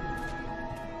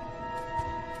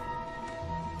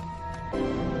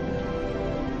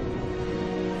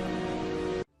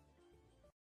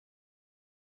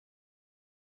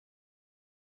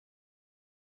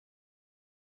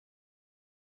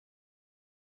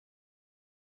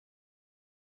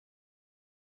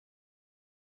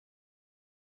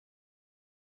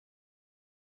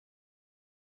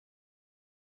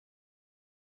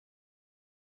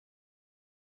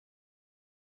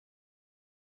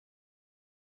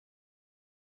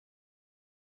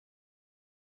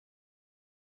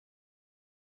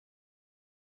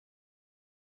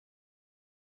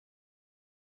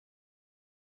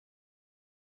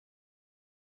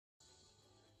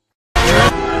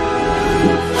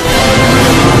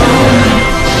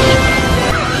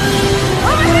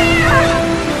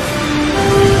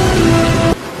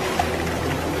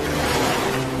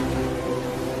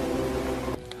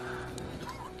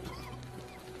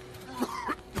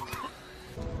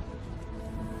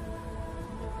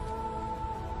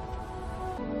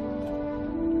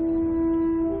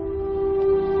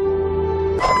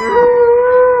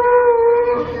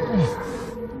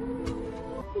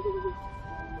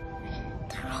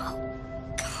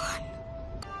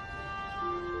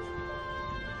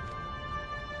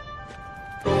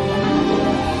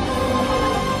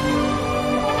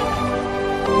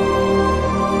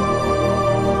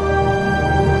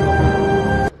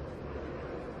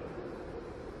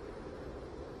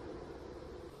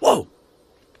 Whoa!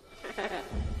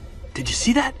 Did you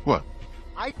see that? What?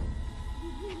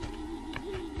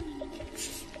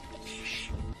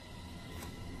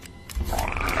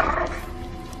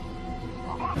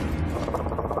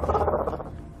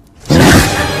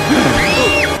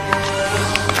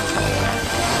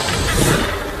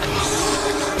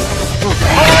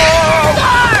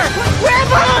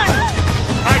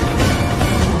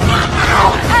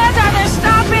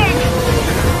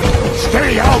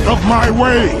 Stay out of my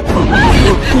way!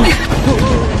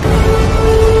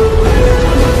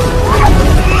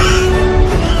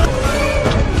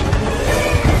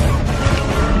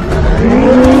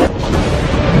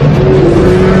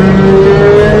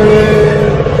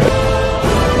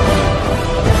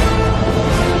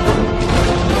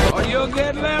 Or you'll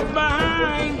get left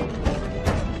behind.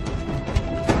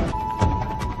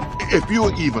 If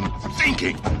you're even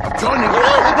thinking of joining...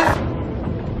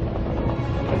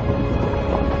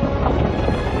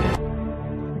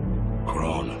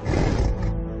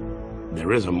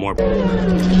 There is a more...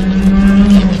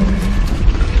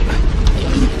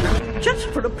 Just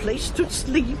for a place to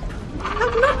sleep.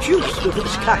 I'm not used to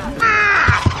this kind of...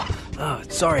 Oh,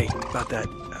 sorry about that.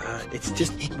 It's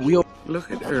just we.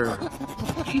 Look at her.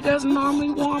 He doesn't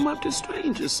normally warm up to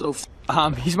strangers, so...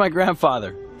 He's my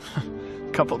grandfather.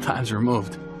 Couple times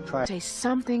removed. Say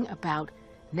something about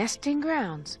nesting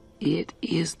grounds. It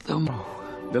is the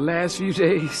last few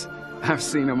days, I've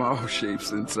seen him all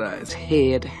shapes and sizes.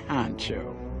 Head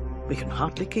honcho. We can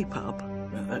hardly keep up.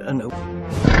 No.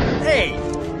 Hey!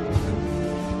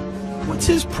 What's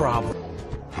his problem?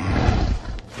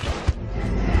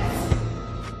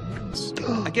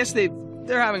 I guess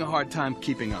they're having a hard time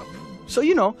keeping up. So,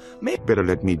 you know, maybe... Better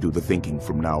let me do the thinking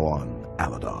from now on,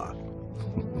 Aladar.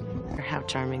 How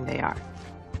charming they are.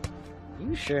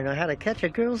 You sure know how to catch a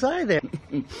girl's eye there.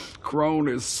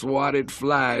 Kroner's swatted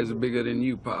flies bigger than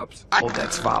you, Pops. Oh,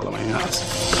 that's following us.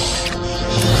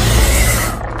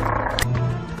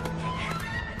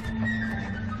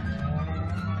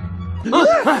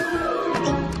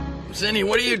 Zinni,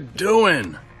 what are you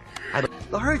doing?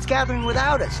 The herd's gathering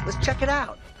without us. Let's check it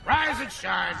out. Rise and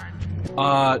shine!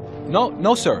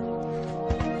 No, sir.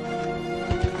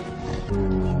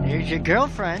 Here's your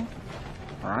girlfriend.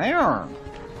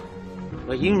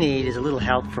 What you need is a little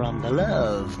help from the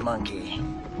love monkey.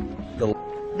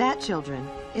 That, children,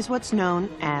 is what's known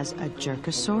as a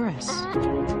Jerkosaurus.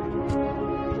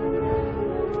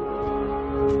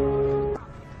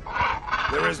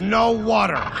 There is no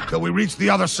water till we reach the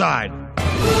other side.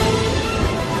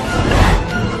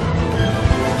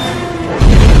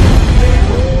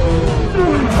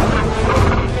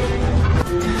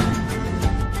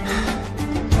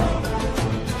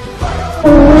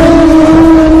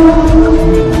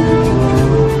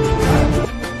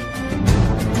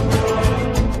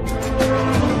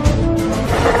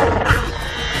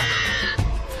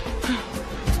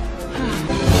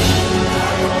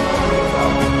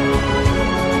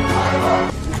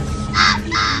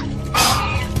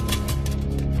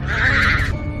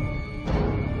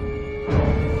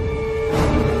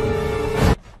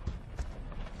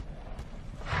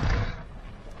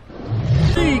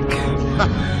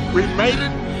 We made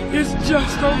it. It's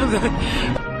just over there.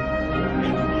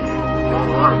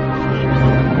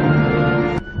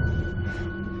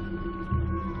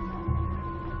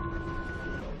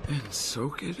 And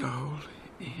soak it all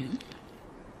in.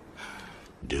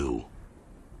 Do.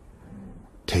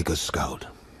 Take a scout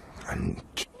and...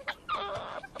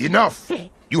 Enough!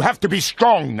 You have to be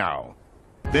strong now.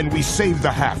 Then we save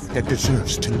the half that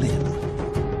deserves to live.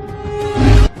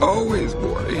 Always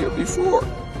brought here before.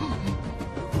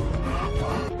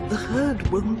 The herd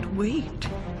won't wait.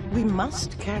 We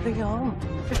must carry on.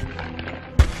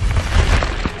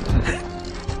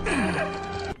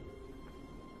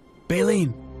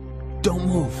 Baleen, don't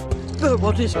move.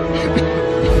 What is...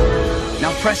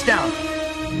 Now press down.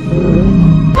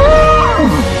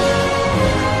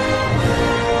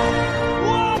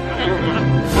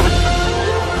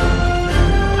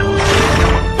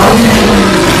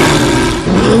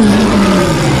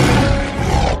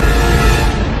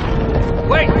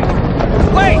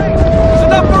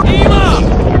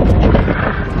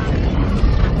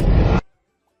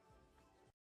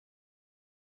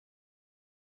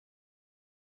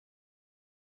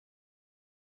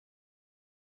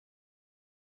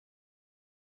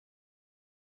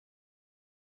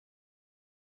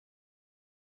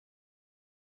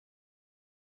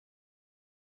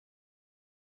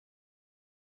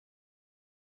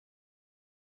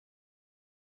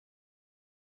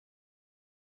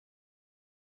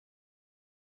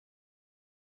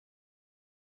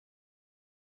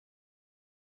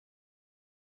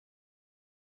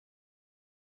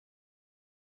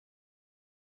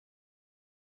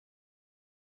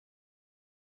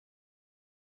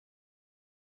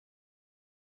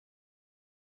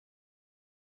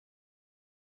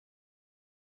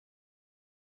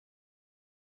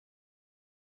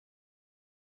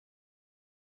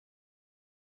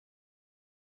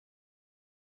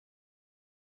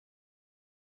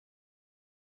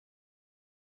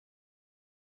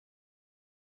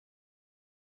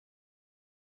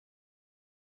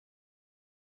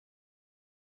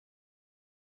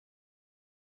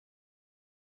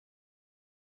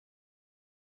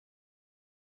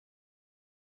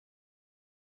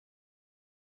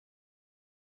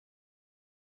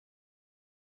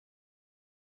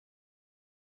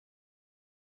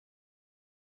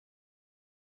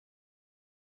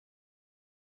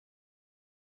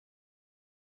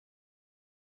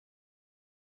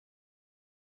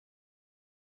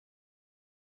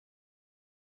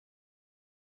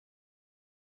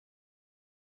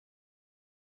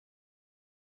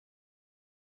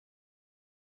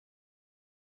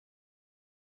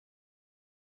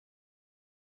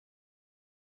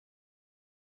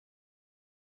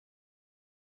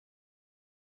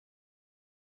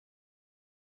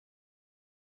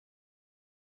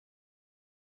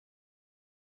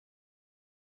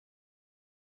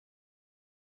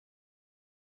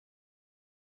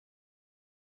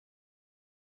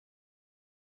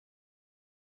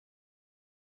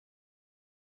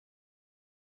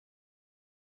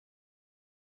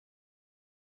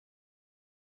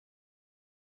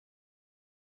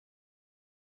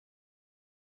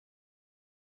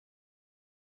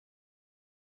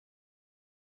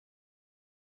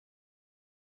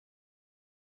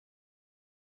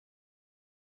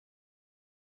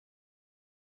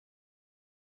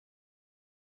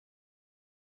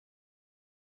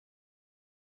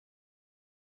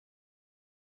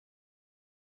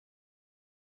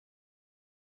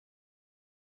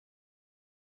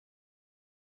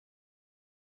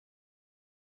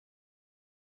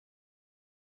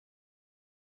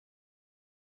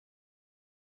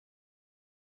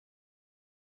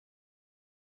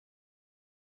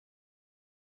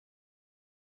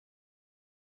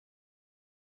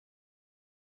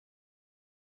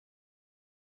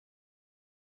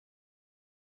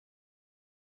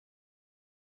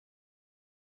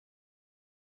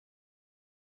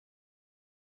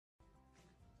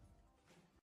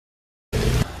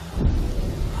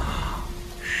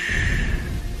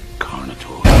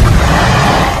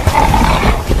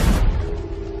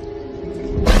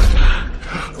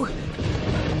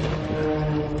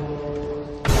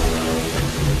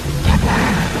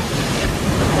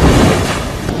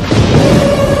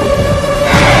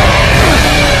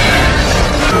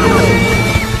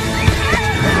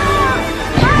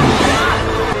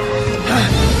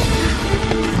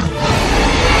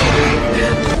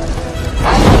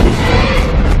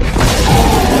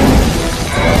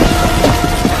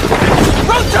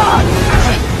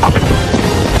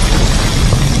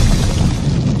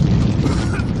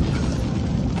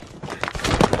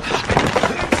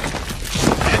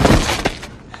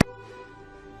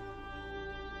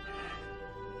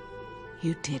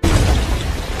 You did.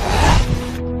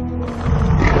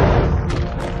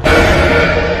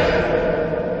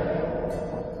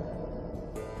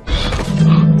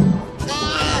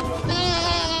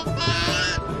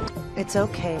 It's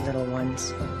okay, little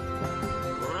ones.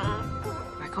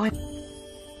 We're going...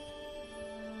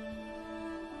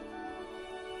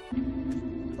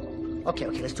 Okay,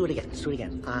 let's do it again.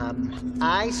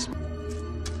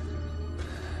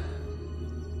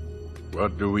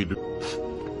 What do we do?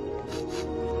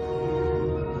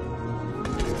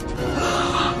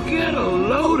 Get a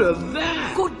load of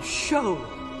that! Good show.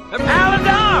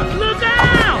 Aladar, look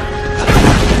out!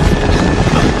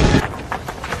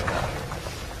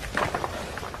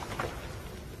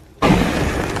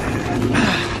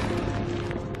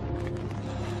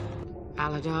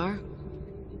 Aladar,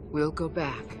 we'll go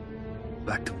back.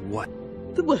 Back to what?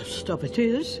 The worst of it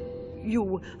is,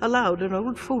 you allowed an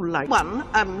old fool like one.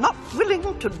 I'm not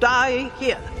willing to die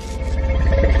here.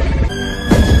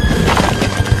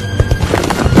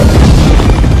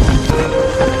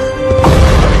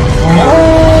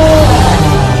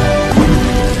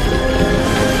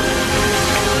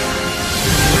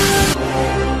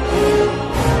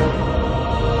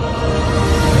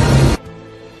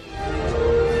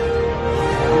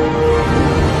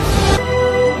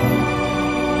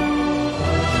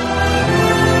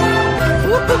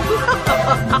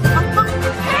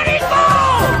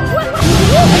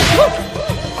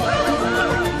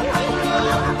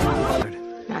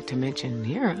 Not to mention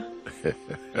Mira.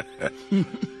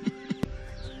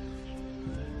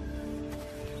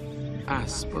 I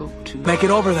spoke to... Make it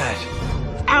over that.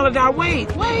 Aladar,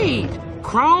 wait!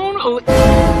 Crone...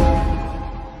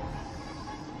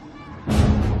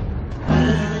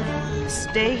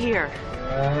 Stay here.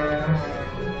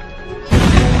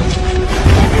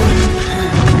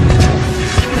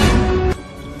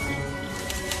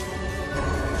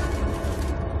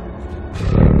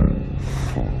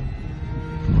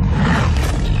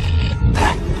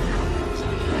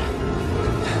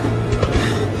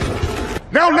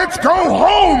 Now let's go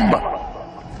home!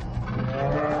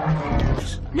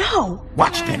 No!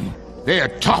 Watch them. They're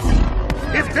tough.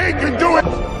 If they can do it...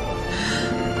 Get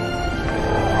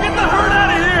the herd out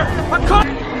of here! I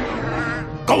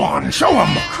caught... Go on, show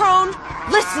them! Crone,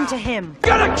 listen to him.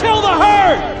 Gotta kill the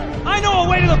herd! I know a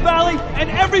way to the valley, and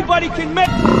everybody can make...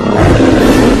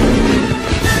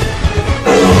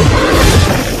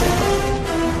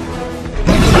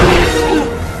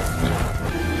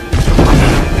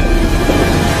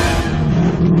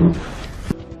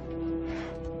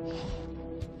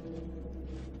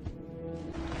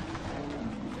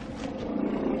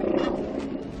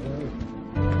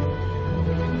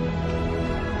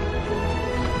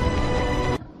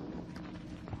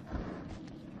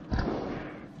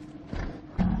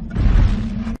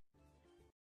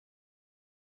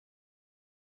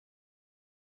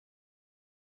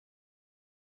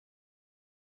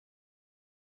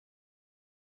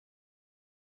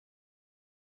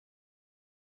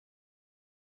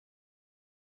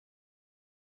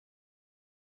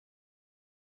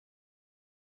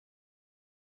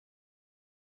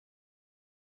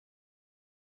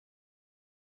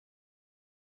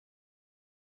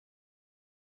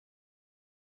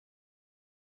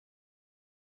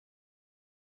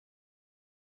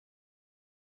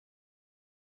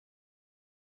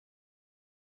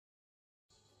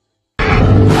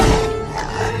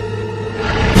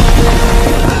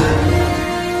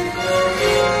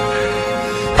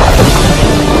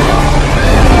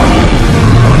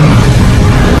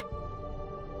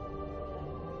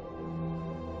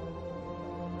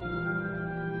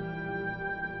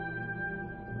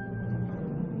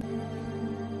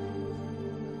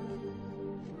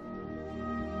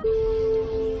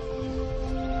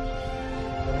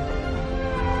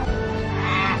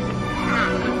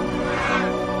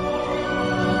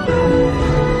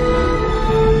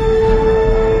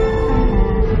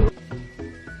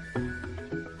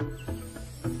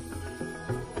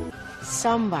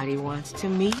 Somebody wants to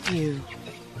meet you.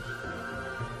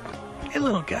 Hey,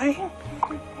 little guy.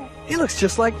 He looks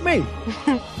just like me.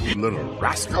 You little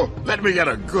rascal. Let me get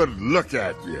a good look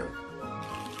at you.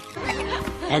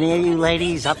 Any of you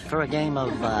ladies up for a game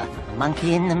of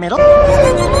monkey in the middle?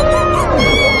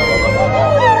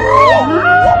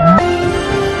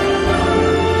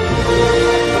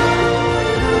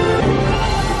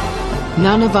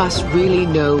 None of us really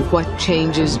know what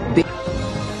changes be.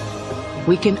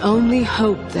 We can only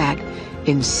hope that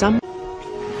in some...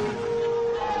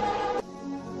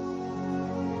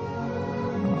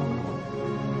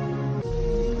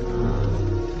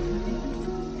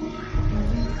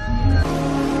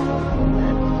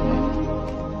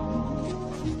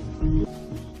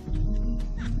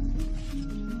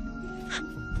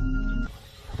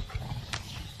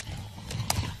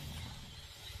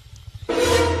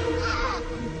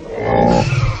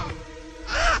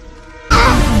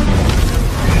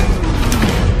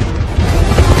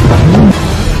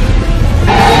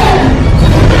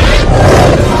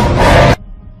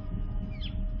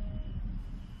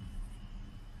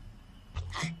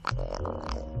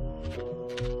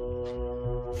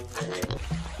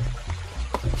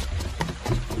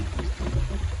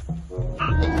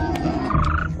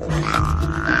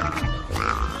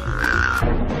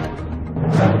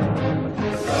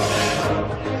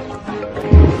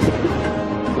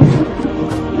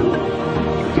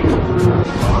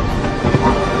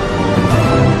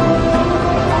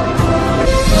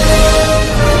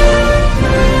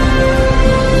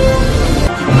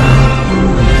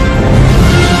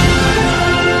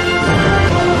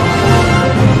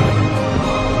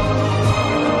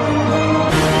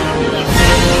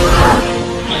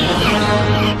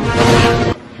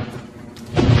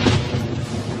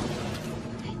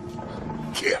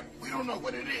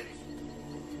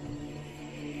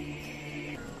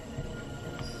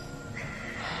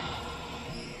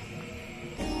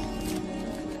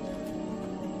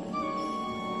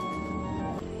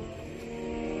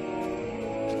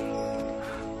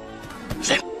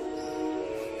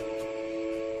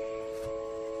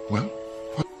 Well,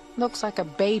 what? Looks like a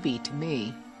baby to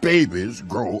me. Babies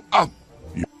grow up.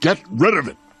 You get rid of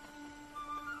it.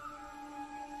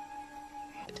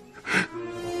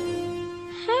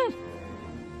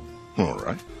 All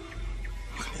right.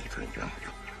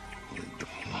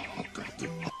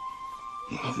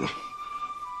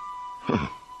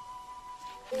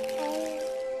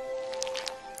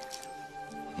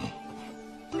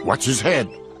 Watch his head.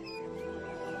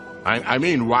 I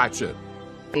mean, watch it.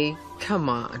 Hey, come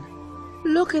on.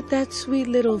 Look at that sweet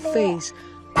little face.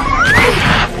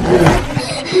 I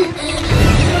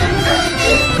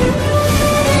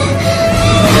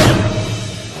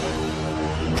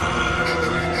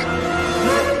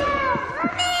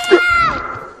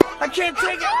can't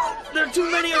take it! There are too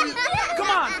many of you! Come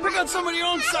on, pick out some of your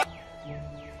own side!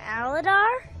 Aladar?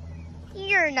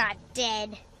 You're not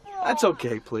dead. That's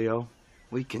okay, Cleo.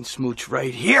 We can smooch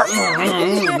right here!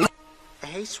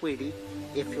 Hey, sweetie,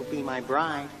 if you'll be my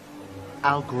bride,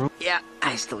 I'll groom. Yeah,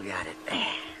 I still got it.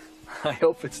 I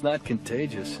hope it's not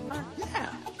contagious. Yeah.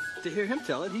 To hear him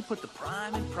tell it, he put the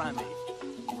prime in primate.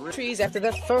 Trees after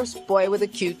the first boy with a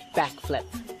cute backflip.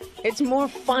 It's more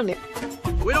fun.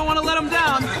 We don't want to let him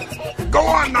down. Go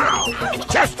on now!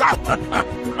 Chest up!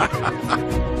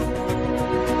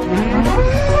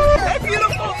 Hey,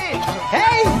 beautiful!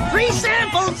 Hey, free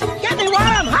samples! Get me while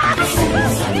I'm hot!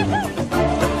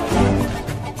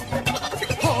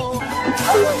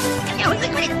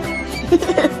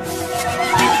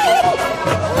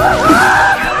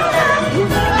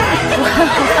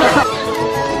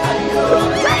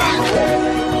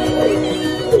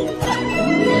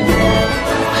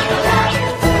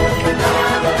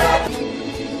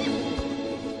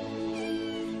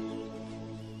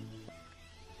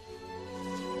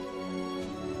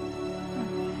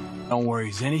 Don't worry,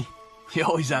 Zinni. You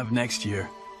always have next year.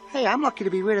 Hey, I'm lucky to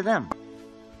be rid of them.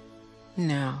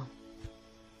 No.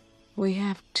 We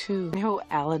have two. No,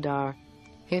 Aladar.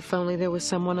 If only there was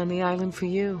someone on the island for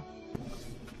you.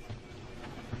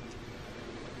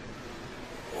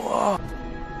 Whoa.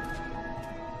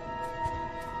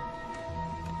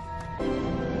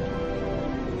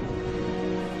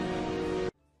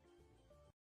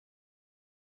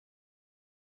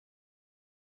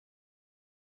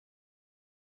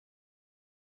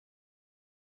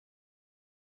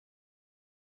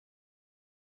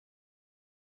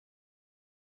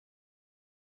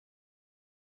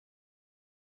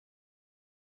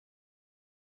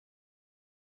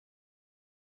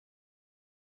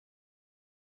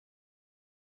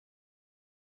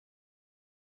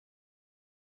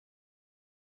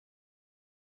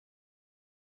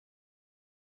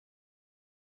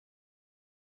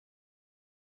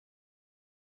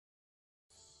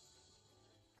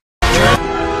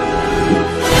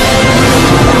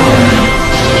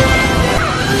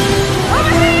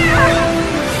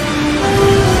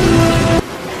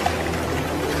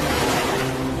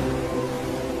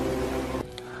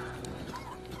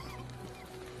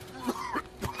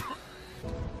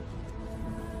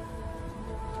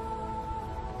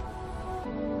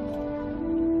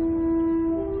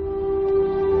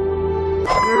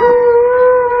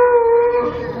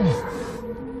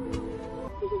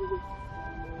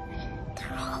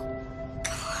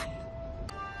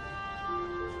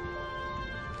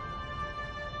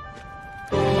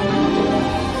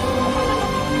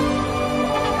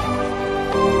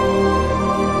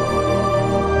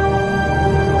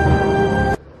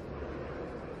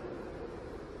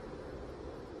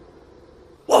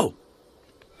 Whoa!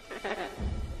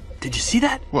 Did you see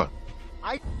that? What?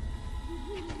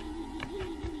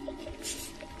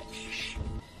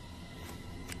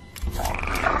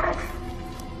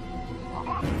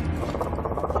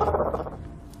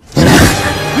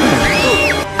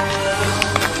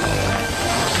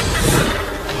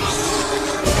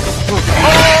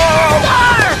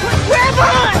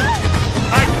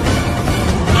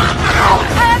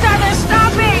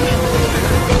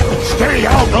 Stay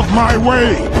out of my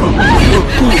way!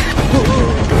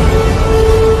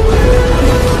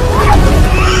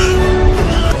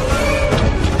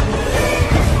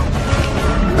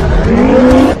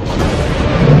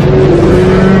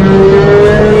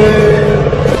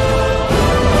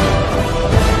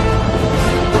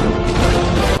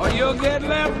 Or you'll get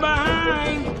left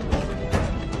behind.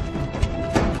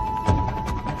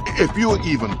 If you're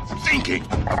even thinking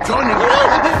of joining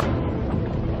us.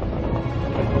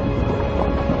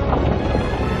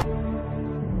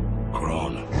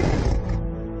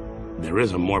 There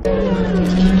is a more...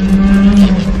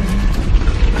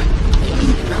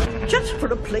 Just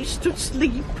for a place to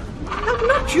sleep. I'm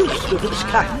not used to this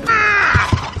kind.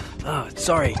 Oh,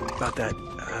 sorry about that.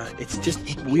 It's just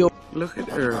we'll. Look at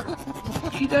her.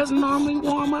 He doesn't normally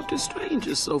warm up to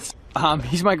strangers so.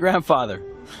 He's my grandfather.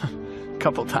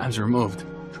 Couple times removed.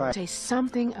 Say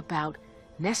something about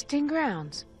nesting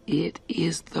grounds. It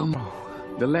is the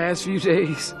last few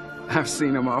days, I've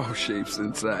seen them all shapes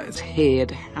and sizes. Head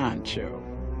honcho.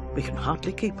 We can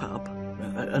hardly keep up.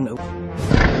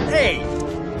 Hey!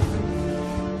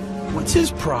 What's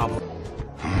his problem?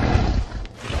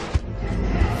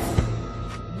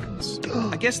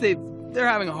 I guess they're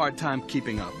having a hard time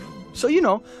keeping up. So, you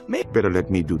know, maybe... Better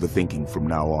let me do the thinking from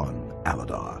now on,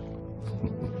 Aladar.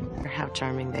 How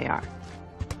charming they are.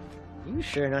 You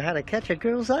sure know how to catch a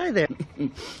girl's eye there.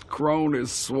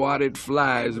 Kroner's swatted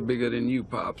flies bigger than you,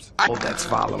 Pops. Oh, that's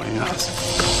following us.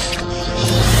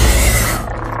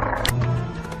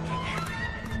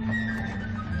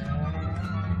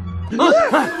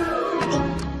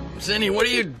 Zinni, what are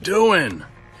you doing?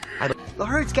 The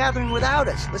herd's gathering without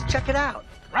us. Let's check it out.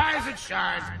 Rise and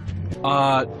shine!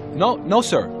 No,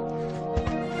 sir.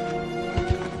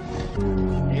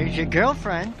 Here's your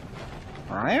girlfriend.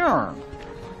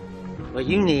 What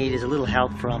you need is a little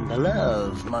help from the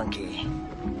love monkey.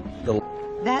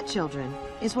 That, children,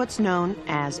 is what's known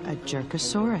as a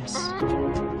Jerkosaurus.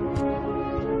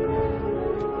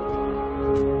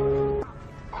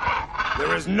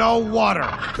 There is no water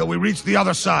till we reach the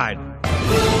other side.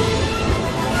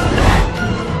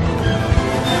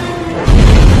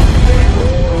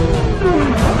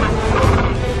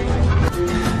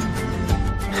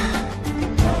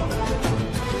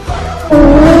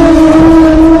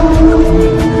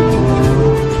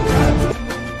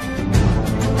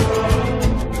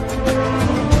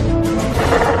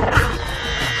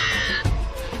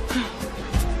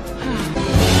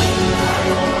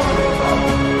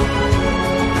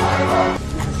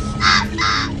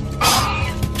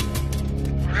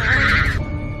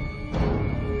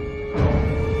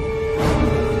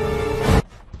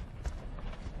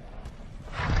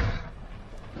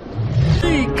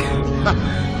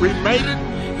 We made it.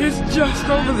 It's just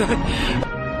over there.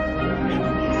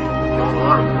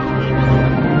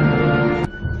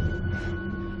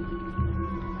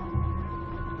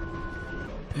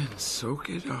 And soak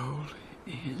it all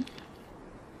in.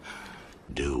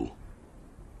 Do.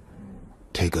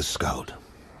 Take a scout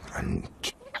and...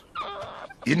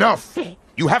 Enough!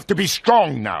 You have to be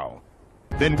strong now.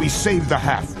 Then we save the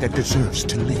half that deserves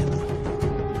to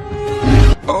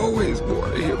live. Always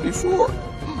water here before.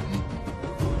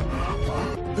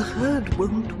 The herd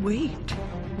won't wait.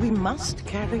 We must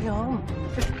carry on.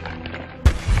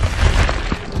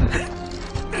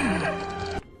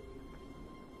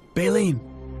 Baleen,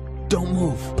 don't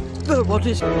move. But what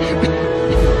is...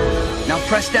 Now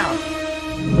press down.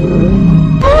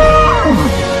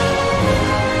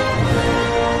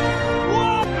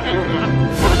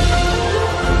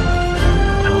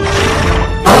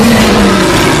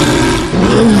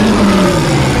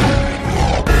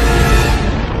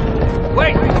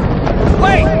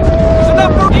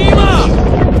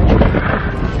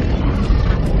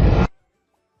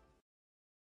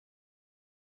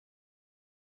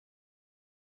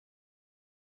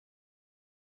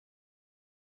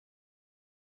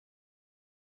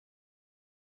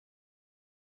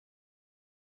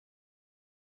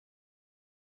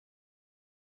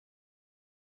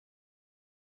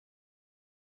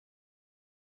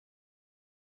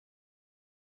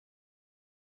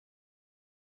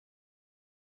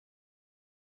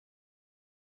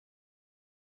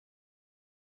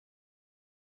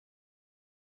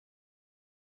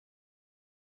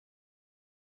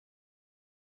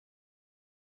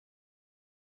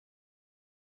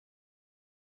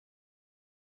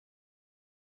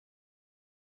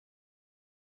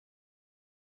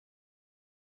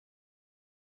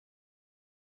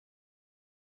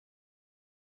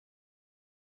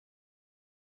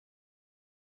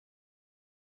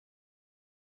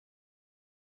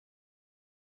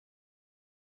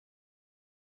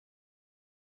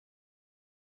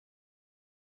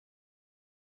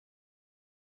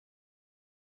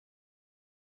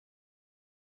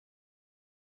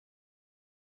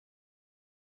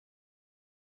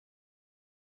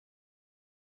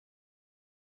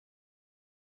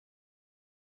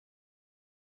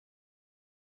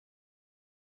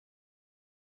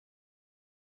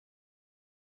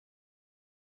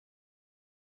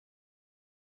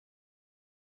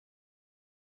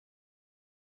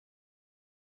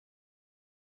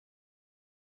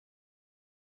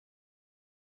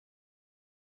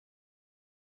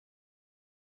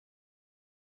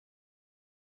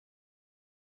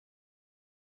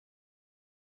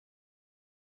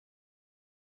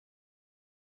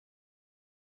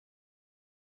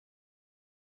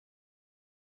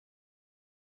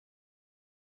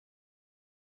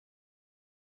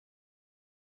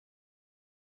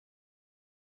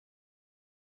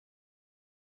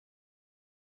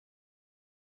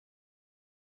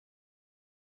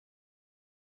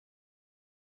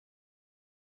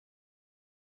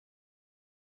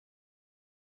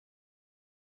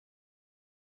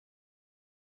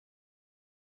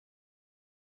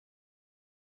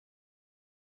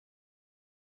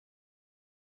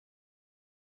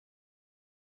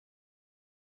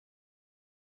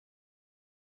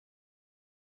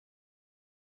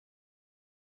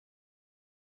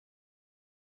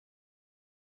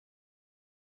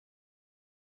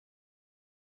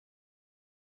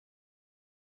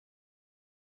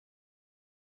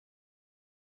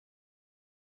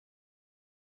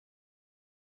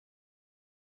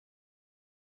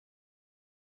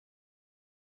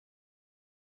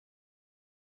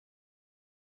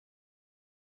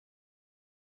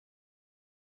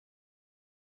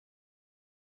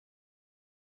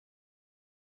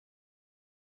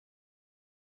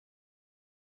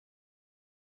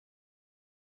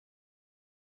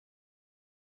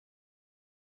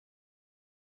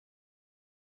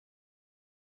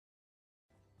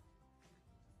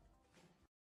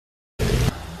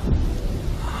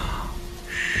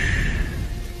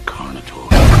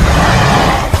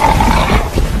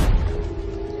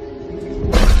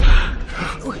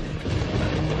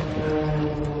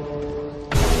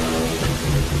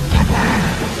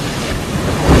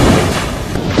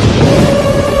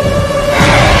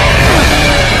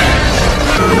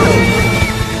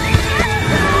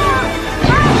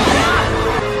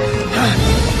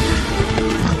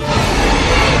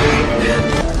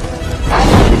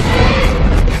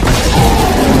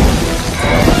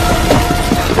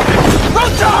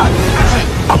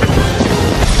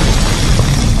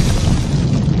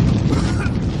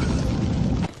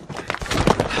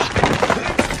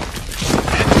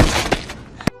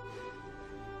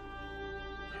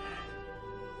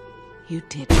 You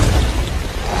did.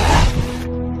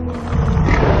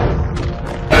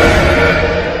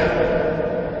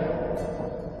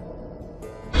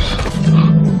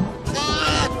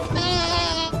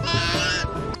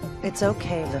 It's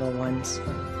okay, little ones.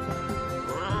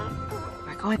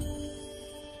 We're going...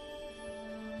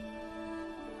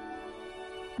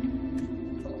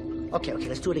 Okay,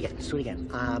 let's do it again.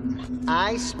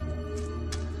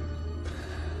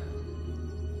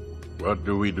 What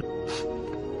do we do?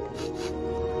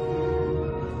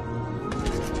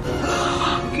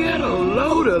 Get a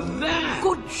load of that!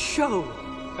 Good show.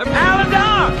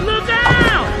 Aladar, look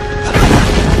out!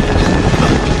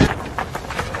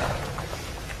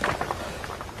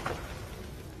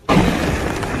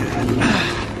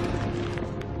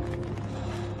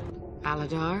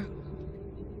 Aladar,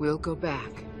 we'll go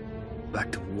back.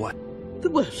 Back to what? The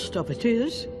worst of it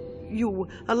is, you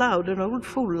allowed an old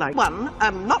fool like one.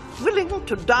 I'm not willing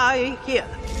to die here.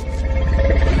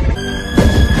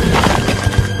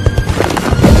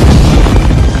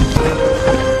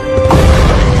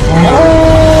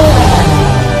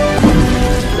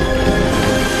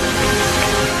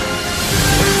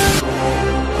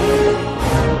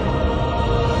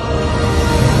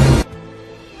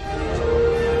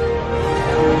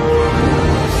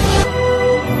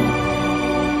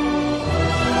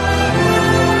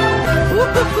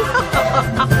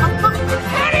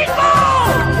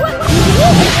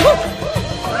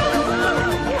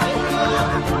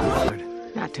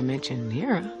 Not to mention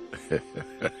Mira.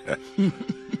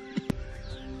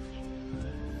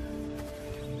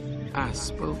 I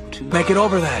spoke to... Make it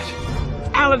over that.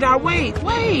 Aladar, wait!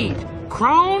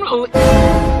 Crone?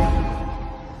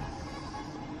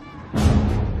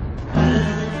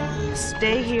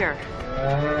 Stay here.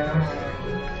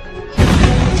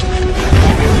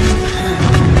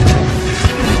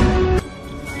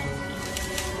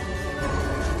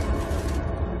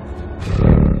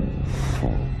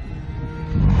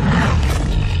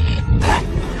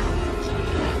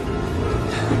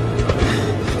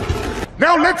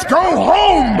 Now let's go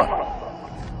home!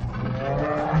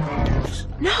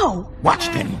 No! Watch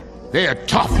them. They're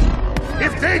tough.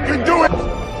 If they can do it... Get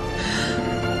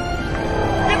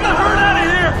the herd out of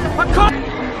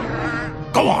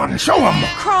here! Go on, show them!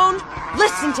 Crone,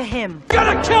 listen to him!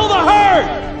 Gotta kill the herd!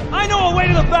 I know a way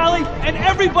to the valley, and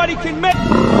everybody can make...